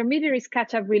 So the intermediaries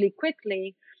catch up really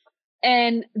quickly,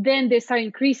 and then they start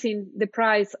increasing the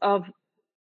price of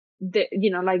the,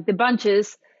 like the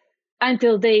bunches,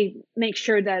 until they make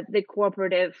sure that the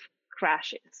cooperative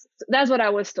crashes. So that's what I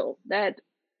was told, that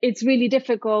it's really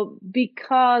difficult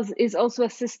because it's also a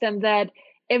system that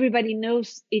everybody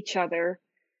knows each other.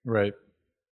 Right.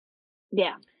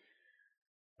 Yeah.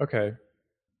 Okay.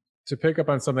 To pick up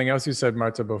on something else you said,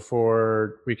 Marta,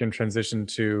 before we can transition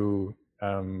to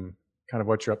kind of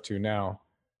what you're up to now.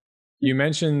 You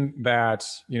mentioned that,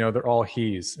 they're all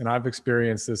he's, and I've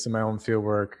experienced this in my own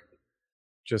fieldwork,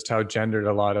 just how gendered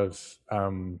a lot of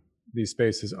these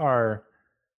spaces are.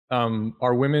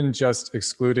 Are women just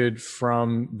excluded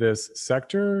from this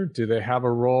sector? Do they have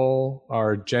a role?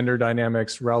 Are gender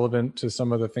dynamics relevant to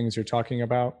some of the things you're talking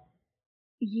about?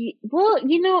 Well,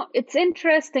 it's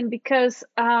interesting because,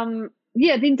 the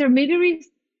intermediaries,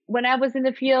 when I was in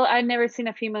the field, I'd never seen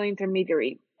a female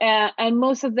intermediary. And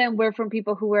most of them were from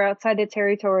people who were outside the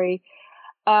territory.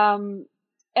 And,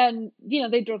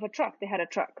 they drove a truck, they had a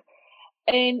truck.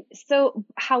 And so,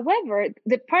 however,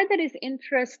 the part that is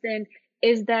interesting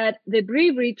is that the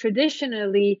Bribri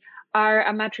traditionally are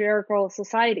a matriarchal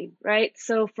society, right?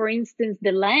 So, for instance,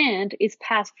 the land is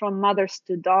passed from mothers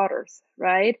to daughters,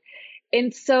 right?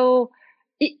 And so,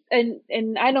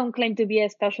 and I don't claim to be a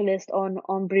specialist on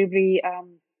Bribri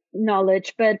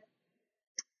knowledge, but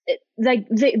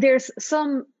there's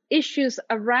some issues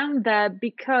around that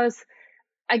because,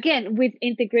 again, with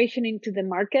integration into the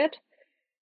market,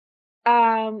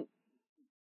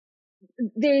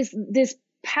 there's this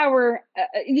power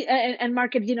and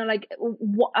market,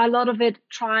 a lot of it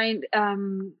trying.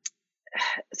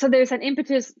 So there's an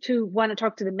impetus to want to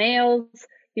talk to the males,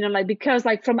 because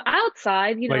from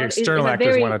outside, like external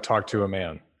actors want to talk to a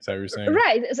man. Is that what you're saying?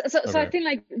 Right. So I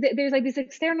think there's this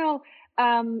external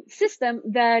system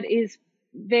that is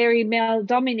very male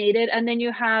dominated, and then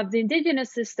you have the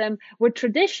indigenous system where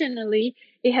traditionally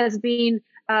it has been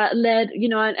led,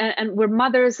 and where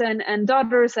mothers and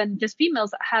daughters and just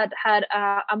females had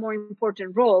a more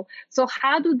important role. So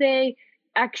how do they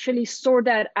actually sort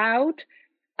that out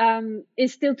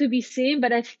is still to be seen,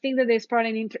 but I think that there's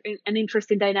probably an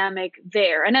interesting dynamic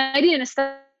there. And I didn't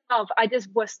understand. I just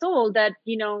was told that,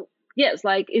 yes,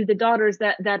 like it's the daughters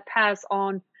that pass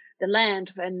on the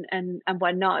land and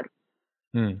whatnot.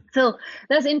 So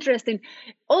that's interesting.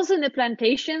 Also in the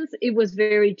plantations, it was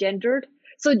very gendered.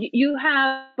 So you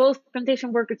have both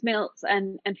plantation workers, males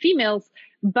and females,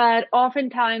 but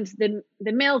oftentimes the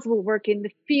males will work in the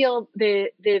field,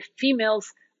 the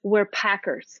females were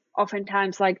packers.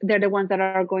 Oftentimes, like they're the ones that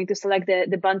are going to select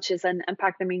the bunches and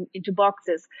pack them into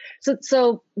boxes.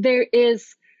 So there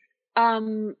is,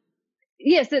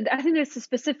 yes, I think there's a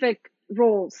specific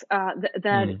roles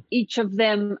that each of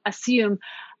them assume,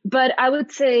 but I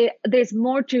would say there's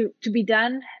more to be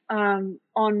done on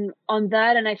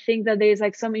that, and I think that there's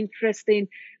like some interesting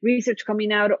research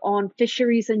coming out on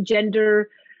fisheries and gender,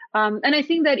 and I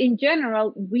think that in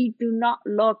general we do not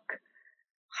look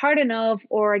hard enough,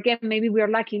 or again maybe we are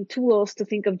lacking tools to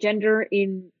think of gender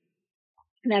in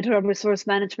natural resource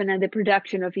management and the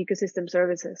production of ecosystem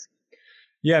services.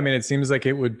 Yeah, I mean, it seems like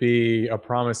it would be a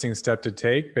promising step to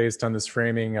take based on this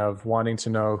framing of wanting to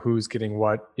know who's getting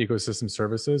what ecosystem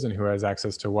services and who has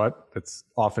access to what. That's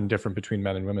often different between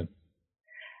men and women.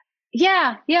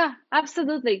 Yeah,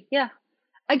 absolutely. Yeah.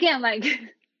 Again, like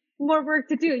more work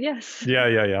to do. Yes.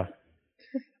 Yeah.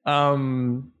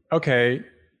 Okay.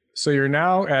 So you're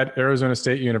now at Arizona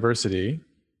State University.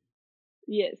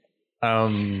 Yes.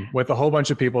 With a whole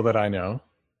bunch of people that I know.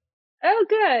 Oh,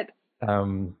 good.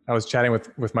 I was chatting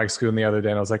with Mike Schoon the other day,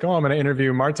 and I was like, "Oh, I'm going to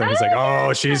interview Marta." He's like,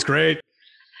 "Oh, she's great."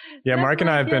 Yeah, Mark and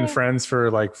I have been friends for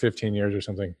like 15 years or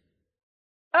something.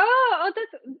 Oh,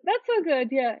 that's so good.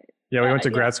 Yeah. Yeah, we went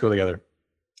to grad school together.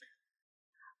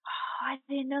 Oh, I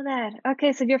didn't know that.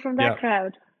 Okay, so you're from that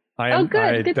crowd. I am.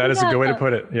 Good. Good that is a good way to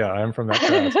put it. Yeah, I am from that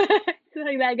crowd.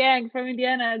 Like that gang from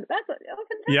Indiana. That's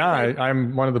fantastic. Yeah,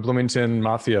 I'm one of the Bloomington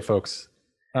Mafia folks.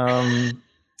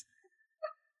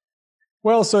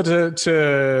 Well, so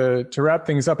to wrap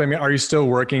things up, I mean, are you still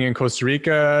working in Costa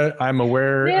Rica? I'm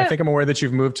aware. Yeah. I think I'm aware that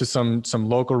you've moved to some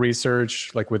local research,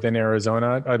 like within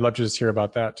Arizona. I'd love to just hear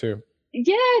about that too.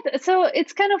 Yeah, so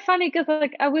it's kind of funny because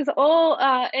like I was all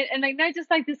and like not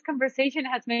just like this conversation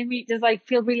has made me just like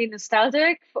feel really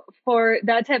nostalgic for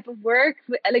that type of work,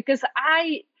 like because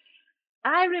I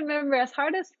remember as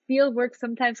hard as field work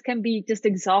sometimes can be just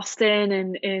exhausting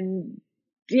and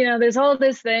you know there's all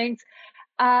these things.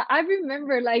 I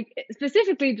remember like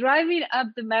specifically driving up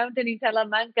the mountain in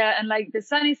Talamanca and like the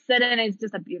sun is setting and it's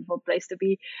just a beautiful place to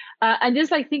be. And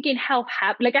just like thinking how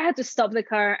happy, like I had to stop the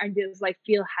car and just like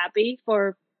feel happy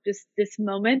for just this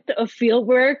moment of field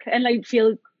work and like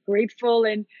feel grateful.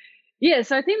 And yeah,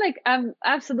 so I think like I'm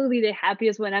absolutely the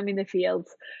happiest when I'm in the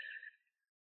fields.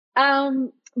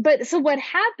 But so what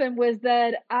happened was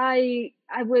that I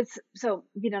was, so,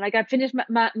 you know, like I finished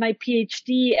my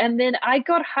PhD and then I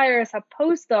got hired as a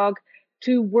postdoc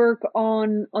to work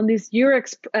on this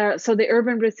UREX, so the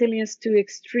Urban Resilience to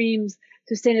Extremes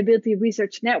Sustainability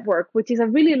Research Network, which is a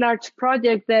really large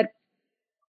project that,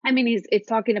 I mean, it's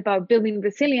talking about building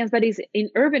resilience, but it's in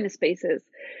urban spaces.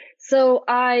 So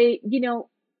I, you know,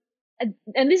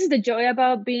 and this is the joy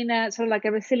about being a sort of like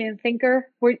a resilient thinker,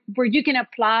 where you can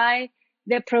apply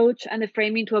the approach and the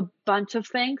framing to a bunch of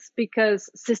things because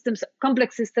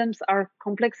complex systems are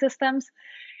complex systems.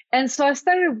 And so I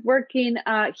started working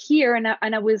here and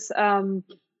I was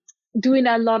doing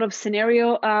a lot of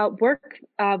scenario work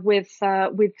with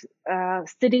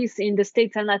cities in the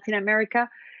States and Latin America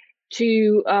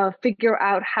to figure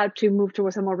out how to move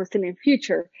towards a more resilient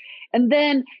future. And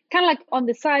then kind of like on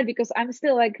the side, because I'm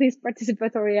still like this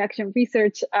participatory action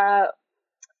research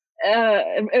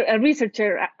a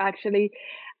researcher actually,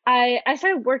 I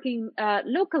started working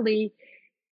locally,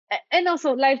 and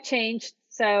also life changed.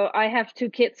 So I have 2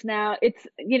 kids now. It's,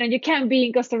 you know, you can't be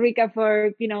in Costa Rica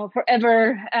for, you know,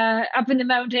 forever up in the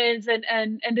mountains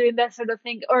and doing that sort of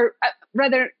thing, or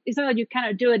rather it's not that you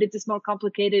cannot do it, it's just more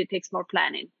complicated, it takes more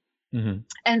planning. Mm-hmm.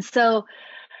 And so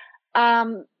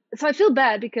so I feel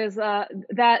bad because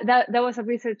that was a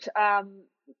research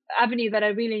avenue that I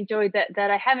really enjoyed that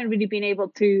I haven't really been able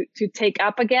to take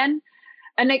up again.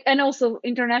 And also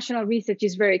international research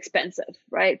is very expensive,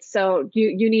 right? So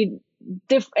you need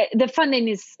the funding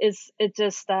it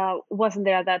just wasn't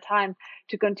there at that time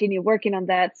to continue working on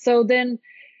that. So then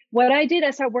what I did,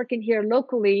 I started working here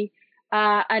locally,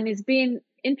 and it's been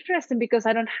interesting because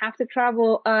I don't have to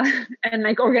travel and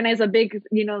like organize a big,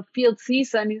 you know, field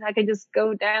season. I can just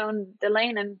go down the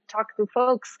lane and talk to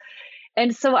folks.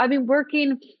 And so I've been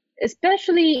working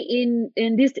especially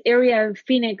in this area of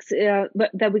Phoenix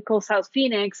that we call South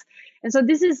Phoenix. And so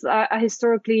this is a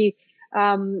historically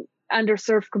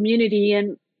underserved community.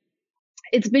 And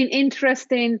it's been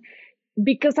interesting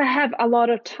because I have a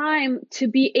lot of time to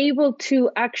be able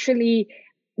to actually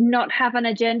not have an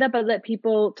agenda, but let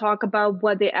people talk about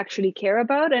what they actually care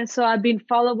about. And so I've been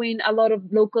following a lot of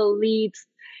local leads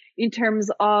in terms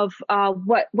of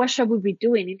what should we be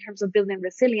doing in terms of building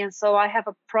resilience. So I have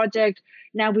a project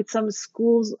now with some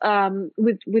schools,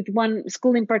 with one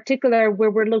school in particular,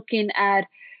 where we're looking at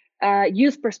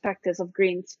youth perspectives of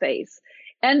green space.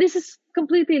 And this is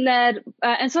completely led.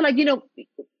 And so, like,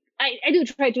 I do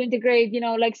try to integrate,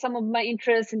 like some of my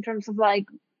interests in terms of like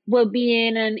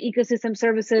well-being and ecosystem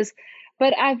services,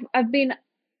 but I've been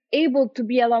able to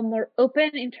be a lot more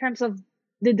open in terms of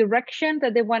the direction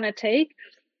that they want to take.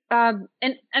 And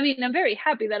I mean, I'm very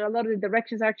happy that a lot of the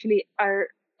directions actually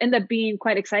end up being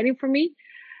quite exciting for me.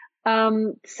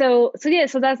 So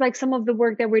that's like some of the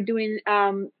work that we're doing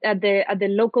at the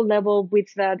local level with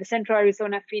the Central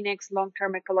Arizona Phoenix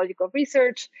long-term ecological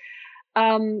research.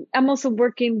 I'm also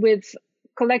working with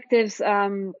collectives,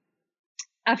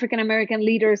 African American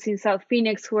leaders in South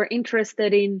Phoenix who are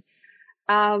interested in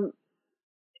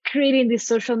creating this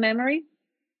social memory,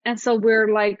 and so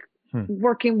we're like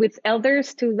working with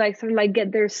elders to like sort of like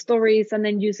get their stories and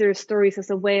then use their stories as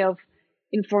a way of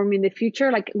informing the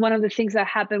future. Like one of the things that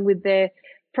happened with the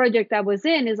project I was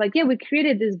in is like, yeah, we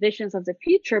created these visions of the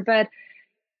future, but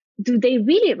do they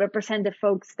really represent the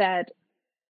folks that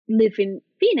live in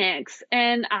Phoenix?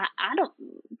 And I don't,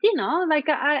 like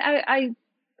I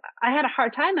had a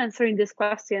hard time answering this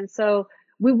question. So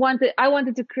I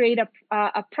wanted to create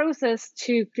a process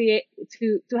to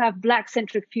have Black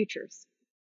centric futures.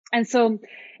 And so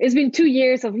it's been 2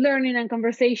 years of learning and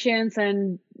conversations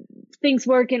and things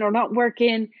working or not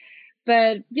working,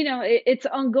 but it's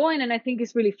ongoing, and I think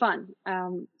it's really fun.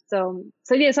 So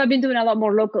I've been doing a lot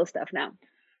more local stuff now.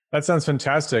 That sounds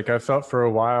fantastic. I felt for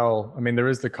a while, I mean, there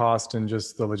is the cost and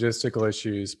just the logistical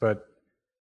issues, but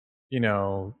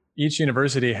each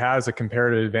university has a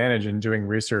comparative advantage in doing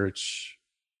research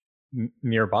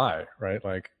nearby, right?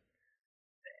 Like,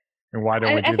 and why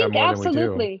don't we do that more absolutely.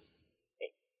 than we do?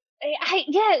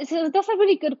 So that's a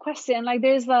really good question. Like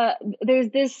there's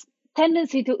this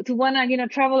tendency to want to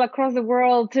travel across the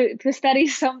world to study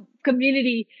some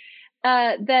community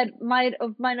that might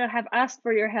not have asked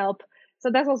for your help. So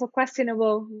that's also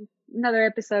questionable. Another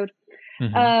episode.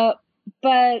 Mm-hmm.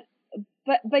 But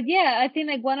yeah, I think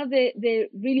like one of the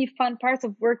really fun parts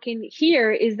of working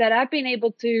here is that I've been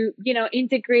able to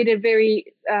integrate it very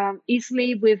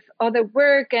easily with other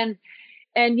work and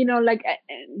when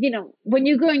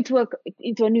you go into a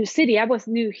new city, I was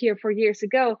new here 4 years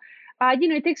ago,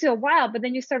 it takes you a while, but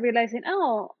then you start realizing,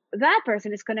 oh, that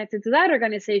person is connected to that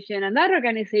organization and that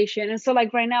organization. And so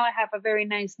like right now I have a very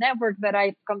nice network that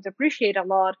I've come to appreciate a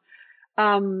lot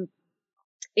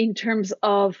in terms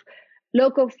of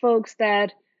local folks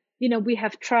that, we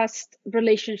have trust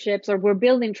relationships, or we're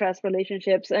building trust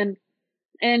relationships, and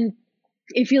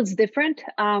it feels different.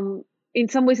 In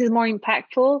some ways it's more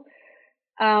impactful.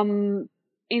 In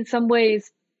some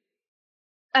ways,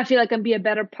 I feel like I can be a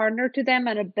better partner to them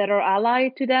and a better ally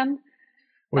to them.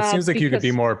 Well, it seems like you could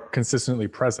be more consistently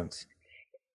present.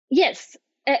 Yes.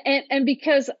 And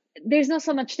because there's not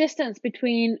so much distance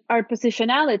between our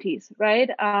positionalities,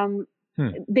 right?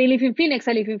 They live in Phoenix,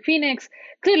 I live in Phoenix.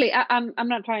 Clearly, I'm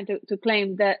not trying to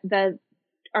claim that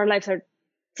our lives are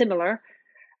similar,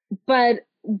 but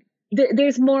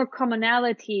there's more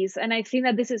commonalities. And I think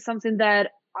that this is something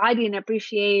that I didn't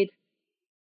appreciate.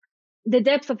 The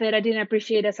depth of it I didn't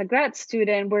appreciate as a grad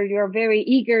student, where you're very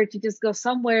eager to just go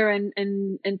somewhere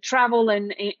and travel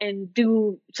and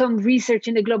do some research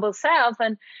in the global south,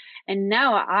 and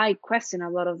now I question a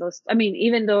lot of those. I mean,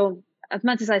 even though as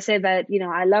much as I say that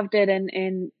I loved it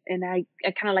and I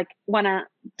kind of like want to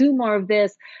do more of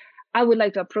this, I would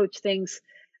like to approach things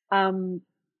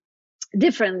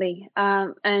differently,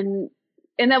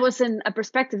 and that wasn't a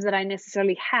perspective that I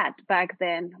necessarily had back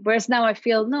then. Whereas now I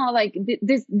feel, no, like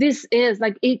this is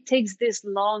like, it takes this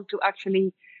long to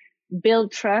actually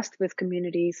build trust with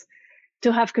communities,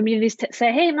 to have communities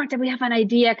say, hey, Marta, we have an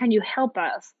idea. Can you help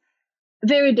us?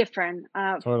 Very different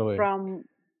totally. From,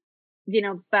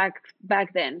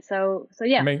 back then. So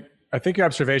yeah. I mean, I think your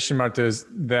observation, Marta, is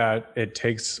that it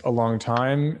takes a long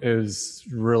time is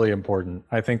really important.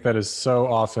 I think that is so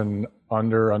often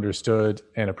understood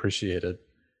and appreciated.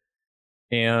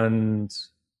 And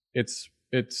it's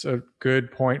a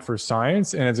good point for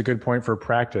science, and it's a good point for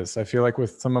practice. I feel like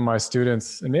with some of my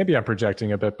students, and maybe I'm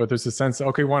projecting a bit, but there's a sense,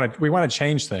 okay, we want to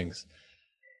change things.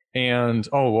 And,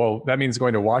 oh, well, that means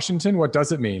going to Washington. What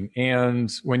does it mean? And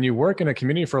when you work in a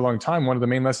community for a long time, one of the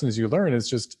main lessons you learn is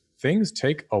just things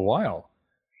take a while.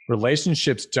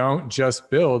 Relationships don't just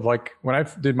build. Like when I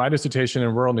did my dissertation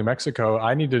in rural New Mexico,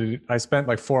 I spent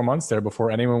like 4 months there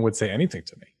before anyone would say anything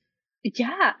to me.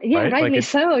 Yeah, right? Rightly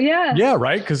so, yeah. Yeah,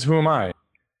 right, because who am I?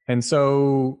 And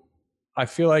so I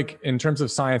feel like in terms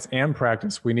of science and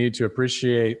practice, we need to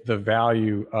appreciate the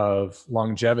value of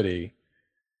longevity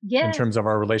in Yes. terms of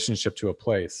our relationship to a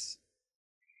place.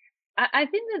 I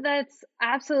think that that's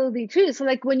absolutely true. So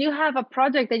like when you have a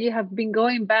project that you have been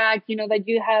going back, that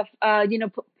you have,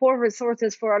 poor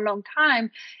resources for a long time,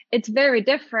 it's very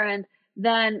different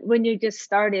than when you just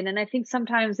started. And I think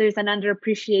sometimes there's an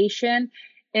underappreciation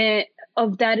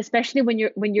of that, especially when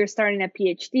you're starting a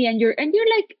PhD and you're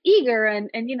like eager and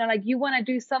like you want to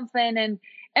do something.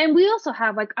 And we also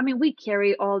have we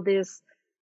carry all these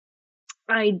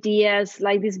ideas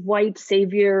like this white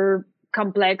savior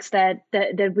complex that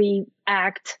we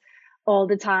act all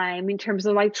the time in terms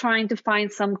of like trying to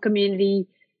find some community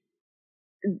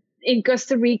in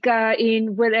Costa Rica,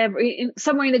 in whatever,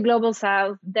 somewhere in the global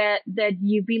south that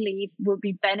you believe will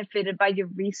be benefited by your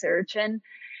research. And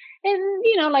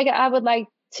like I would like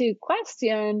to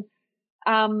question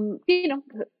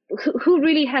who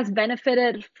really has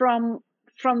benefited from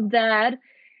that.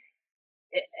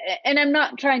 And I'm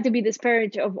not trying to be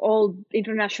disparaging of all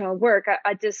international work.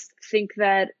 I just think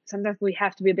that sometimes we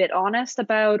have to be a bit honest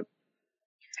about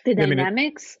the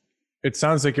dynamics. It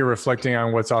sounds like you're reflecting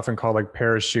on what's often called like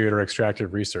parachute or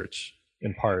extractive research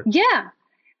in part. Yeah.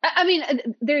 I mean,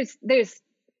 there's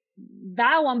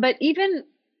that one, but even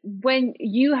when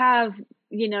you have,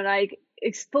 like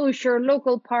exposure,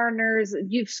 local partners,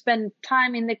 you've spent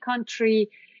time in the country,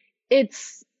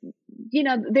 it's,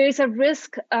 there's a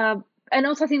risk and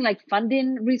also I think like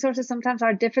funding resources sometimes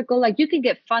are difficult. Like you can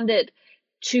get funded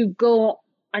to go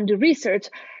and do research.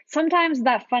 Sometimes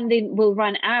that funding will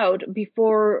run out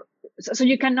before, so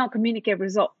you cannot communicate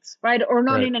results, right? Or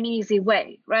not in an easy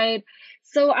way, right?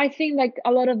 So I think like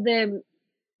a lot of the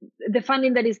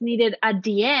funding that is needed at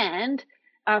the end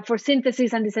for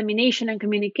synthesis and dissemination and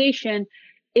communication,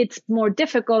 it's more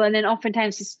difficult. And then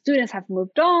oftentimes the students have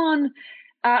moved on.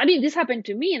 This happened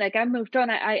to me. Like I moved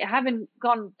on. I haven't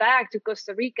gone back to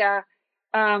Costa Rica.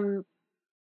 I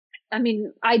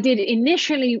did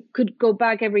initially could go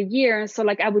back every year. And so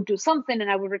like I would do something and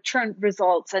I would return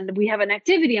results, and we have an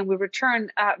activity and we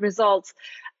return results.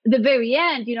 The very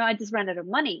end, I just ran out of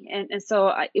money. And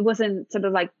so it wasn't sort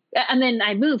of like, and then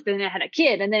I moved and I had a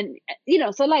kid and then,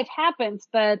 so life happens,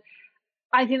 but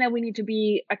I think that we need to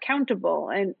be accountable.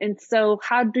 And so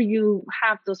how do you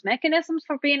have those mechanisms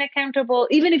for being accountable,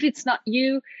 even if it's not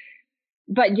you,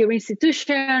 but your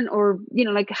institution, or,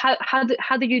 like how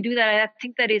do you do that? I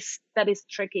think that is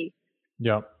tricky.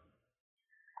 Yeah.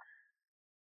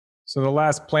 So the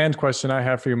last planned question I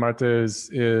have for you, Marta, is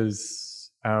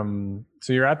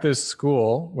so you're at this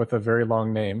school with a very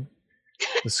long name,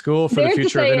 the School for the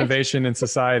Future of Innovation in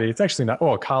Society. It's actually not,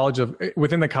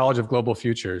 within the College of Global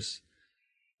Futures.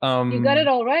 You got it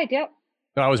all right. Yep.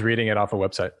 I was reading it off a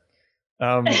website.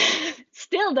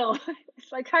 Still though,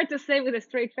 it's like hard to say with a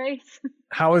straight face.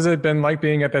 How has it been like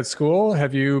being at that school?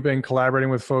 Have you been collaborating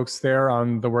with folks there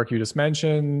on the work you just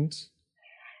mentioned?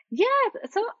 Yeah.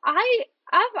 So I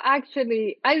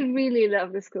really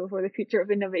love the School for the Future of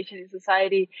Innovation in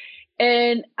Society.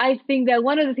 And I think that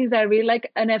one of the things that I really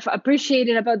like and I've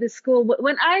appreciated about this school,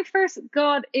 when I first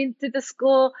got into the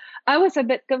school, I was a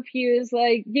bit confused.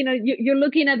 Like, you're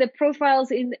looking at the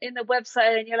profiles in the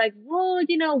website and you're like, well,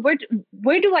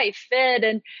 where do I fit?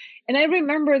 And I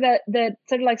remember that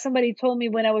sort of like somebody told me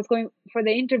when I was going for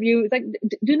the interview, like,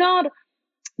 do not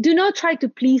try to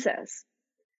please us.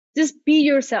 Just be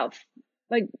yourself.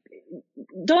 Like,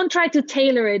 don't try to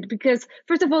tailor it, because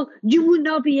first of all, you will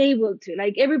not be able to.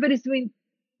 Like, everybody's doing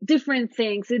different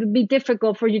things. It'll be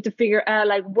difficult for you to figure out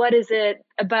like what is it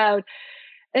about.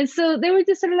 And so they were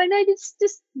just sort of like, no,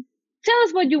 just tell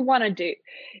us what you want to do.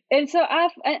 And so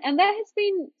and that has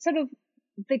been sort of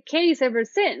the case ever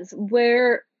since,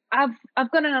 where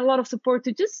I've gotten a lot of support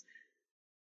to just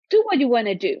do what you want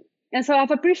to do. And so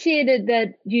I've appreciated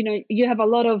that, you have a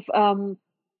lot of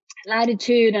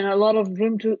latitude and a lot of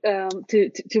room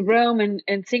to roam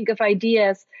and think of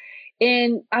ideas.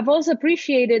 And I've also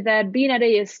appreciated that being at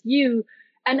ASU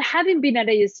and having been at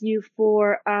ASU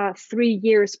for 3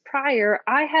 years prior,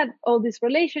 I had all these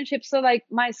relationships. So like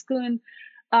Mai Schoon,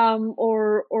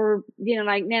 or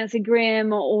like Nancy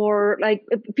Grimm, or like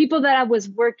people that I was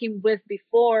working with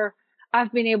before,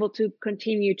 I've been able to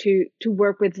continue to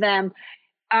work with them.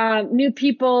 New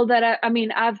people that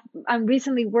I'm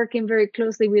recently working very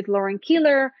closely with Lauren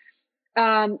Keeler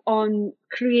on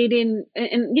creating,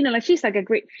 and like she's like a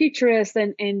great futurist,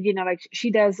 and like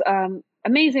she does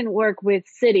amazing work with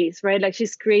cities, right? Like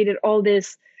she's created all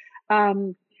this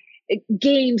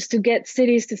games to get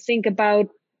cities to think about,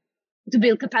 to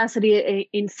build capacity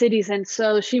in cities. And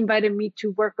so she invited me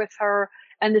to work with her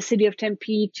and the city of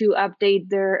Tempe to update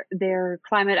their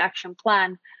climate action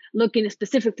plan, looking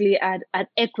specifically at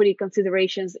equity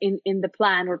considerations in the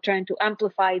plan, or trying to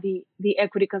amplify the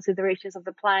equity considerations of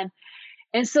the plan.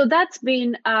 And so that's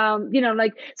been, so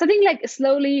I think like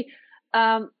slowly,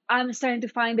 I'm starting to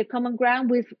find a common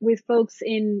ground with folks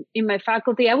in my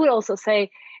faculty. I would also say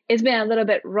it's been a little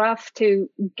bit rough to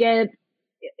get,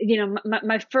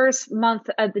 my first month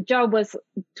at the job was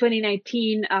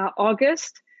 2019,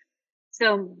 August.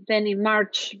 So then in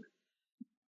March,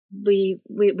 we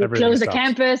closed the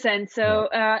campus. And so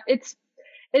it's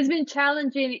been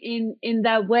challenging in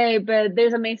that way, but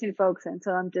there's amazing folks. And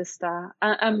so I'm just,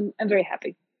 I'm very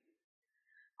happy.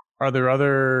 Are there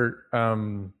other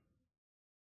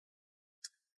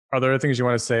things you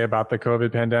want to say about the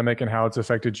COVID pandemic and how it's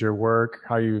affected your work,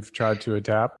 how you've tried to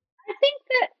adapt? I think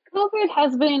that COVID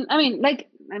has been,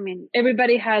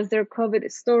 everybody has their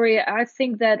COVID story. I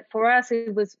think that for us,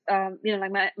 it was,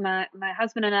 my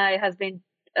husband and I has been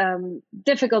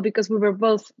difficult because we're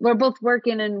both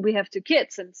working and we have 2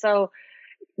 kids. And so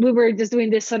we were just doing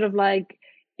this sort of like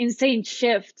insane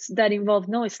shifts that involved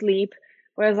no sleep.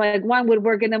 Whereas like one would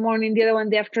work in the morning, the other one in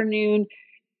the afternoon,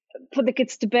 put the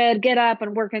kids to bed, get up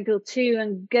and work until 2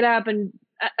 and get up. And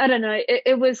I don't know, it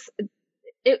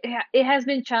has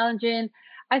been challenging.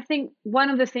 I think one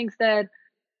of the things that,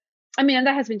 and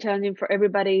that has been challenging for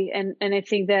everybody. And I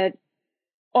think that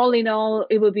all in all,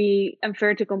 it would be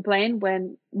unfair to complain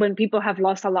when people have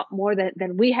lost a lot more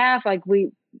than we have. Like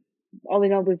all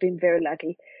in all, we've been very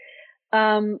lucky.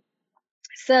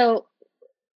 So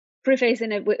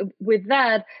prefacing it with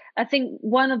that, I think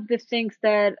one of the things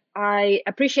that I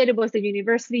appreciated was the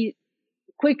university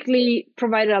quickly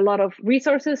provided a lot of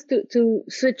resources to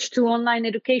switch to online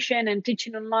education and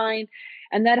teaching online.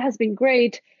 And that has been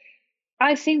great.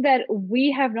 I think that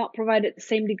we have not provided the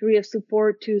same degree of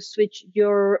support to switch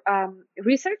your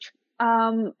research.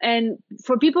 And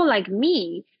for people like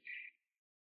me,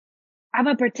 I'm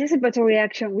a participatory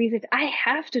action research. I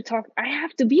have to talk, I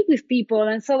have to be with people.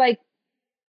 And so like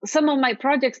some of my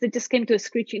projects that just came to a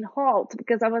screeching halt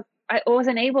because I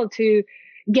wasn't able to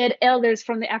get elders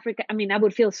from the African. I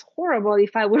would feel horrible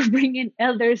if I were bringing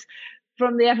elders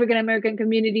from the African American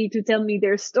community to tell me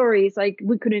their stories. Like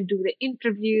we couldn't do the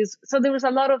interviews. So there was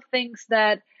a lot of things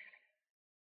that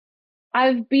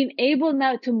I've been able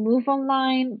now to move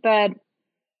online, but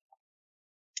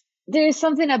there's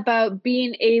something about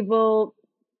being able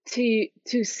to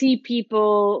see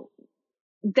people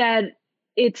that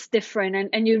it's different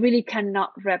and you really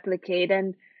cannot replicate.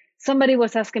 And somebody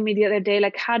was asking me the other day,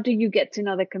 like, how do you get to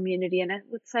know the community? And I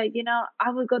would say, I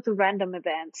would go to random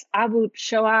events. I would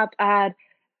show up at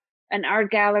an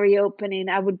art gallery opening.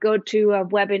 I would go to a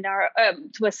webinar,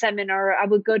 to a seminar. I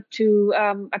would go to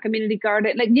a community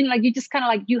garden. Like, you just kind of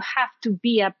like, you have to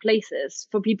be at places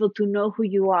for people to know who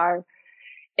you are.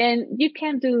 And you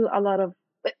can't do a lot of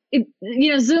it.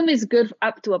 Zoom is good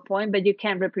up to a point, but you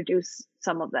can't reproduce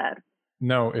some of that.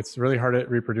 No, it's really hard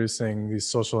at reproducing these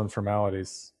social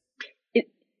informalities. It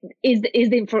is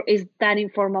that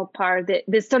informal part,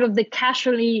 the sort of the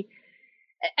casually,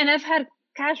 and I've had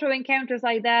casual encounters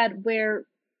like that where,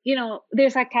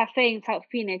 there's a cafe in South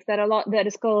Phoenix that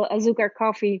is called Azucar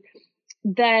Coffee,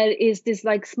 that is this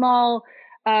like small,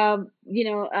 owned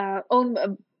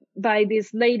by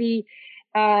this lady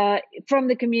from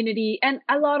the community, and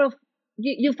a lot of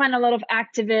you find a lot of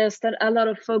activists and a lot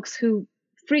of folks who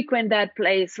frequent that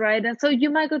place, right? And so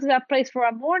you might go to that place for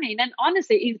a morning, and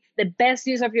honestly, it's the best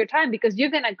use of your time because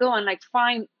you're gonna go and like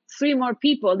find 3 more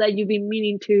people that you've been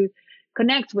meaning to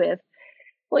connect with.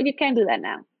 Well, you can't do that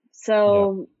now.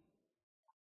 So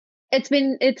it's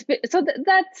been so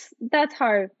that's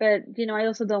hard, but I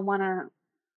also don't want to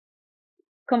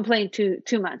complain too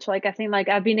much. Like I think like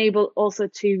I've been able also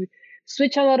to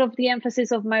switch a lot of the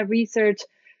emphasis of my research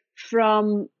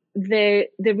from the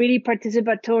really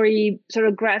participatory sort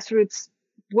of grassroots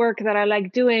work that I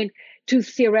like doing to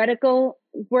theoretical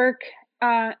work.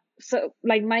 So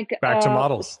like back to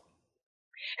models.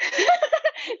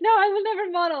 No, I will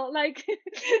never model. Like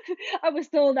I was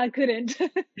told I couldn't.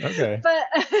 Okay. But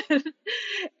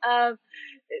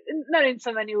not in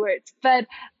so many words. But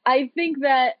I think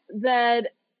that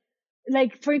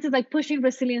like, for instance, like pushing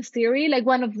resilience theory, like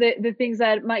one of the things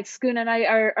that Mike Schoon and I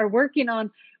are working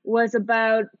on was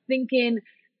about thinking,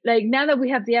 like, now that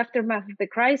we have the aftermath of the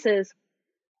crisis,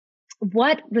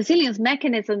 what resilience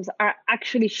mechanisms are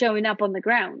actually showing up on the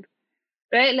ground,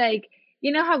 right? Like,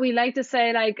 how we like to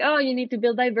say, like, oh, you need to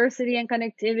build diversity and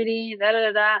connectivity, da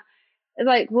da da. It's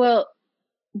like, well,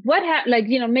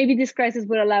 maybe this crisis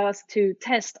would allow us to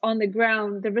test on the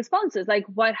ground the responses, like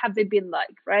what have they been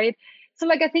like, right? So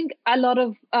like I think a lot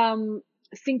of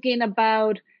thinking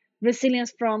about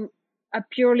resilience from a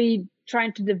purely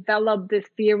trying to develop the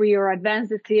theory or advance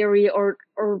the theory or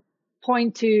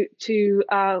point to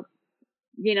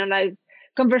like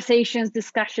conversations,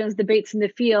 discussions, debates in the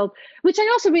field, which I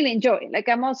also really enjoy. Like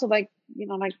I'm also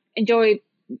enjoy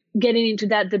getting into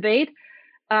that debate.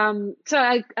 So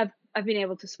I've been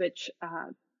able to switch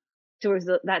towards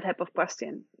that type of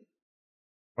question.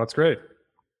 That's great.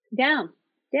 Yeah.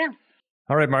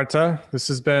 All right, Marta, this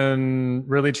has been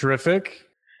really terrific.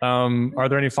 Are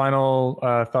there any final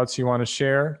thoughts you want to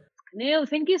share? No,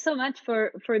 thank you so much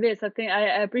for this. I think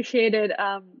I appreciate it.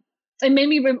 It made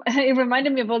me, it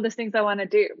reminded me of all the things I want to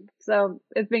do. So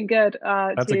it's been good.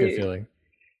 That's a good feeling.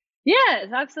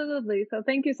 Yes, absolutely. So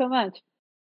thank you so much.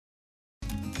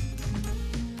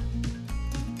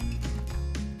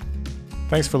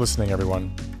 Thanks for listening,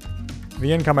 everyone.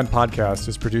 The In Comment podcast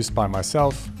is produced by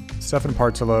myself, Stefan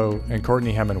Partolo, and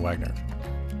Courtney Hemmen-Wagner.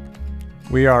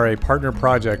 We are a partner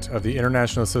project of the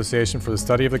International Association for the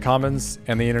Study of the Commons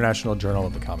and the International Journal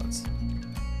of the Commons.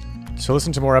 To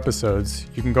listen to more episodes,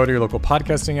 you can go to your local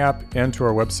podcasting app and to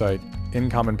our website,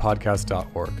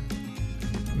 incommonpodcast.org.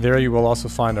 There you will also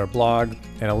find our blog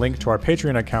and a link to our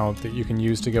Patreon account that you can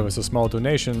use to give us a small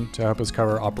donation to help us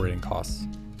cover operating costs.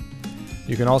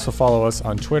 You can also follow us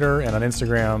on Twitter and on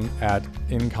Instagram at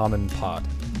InCommonPod.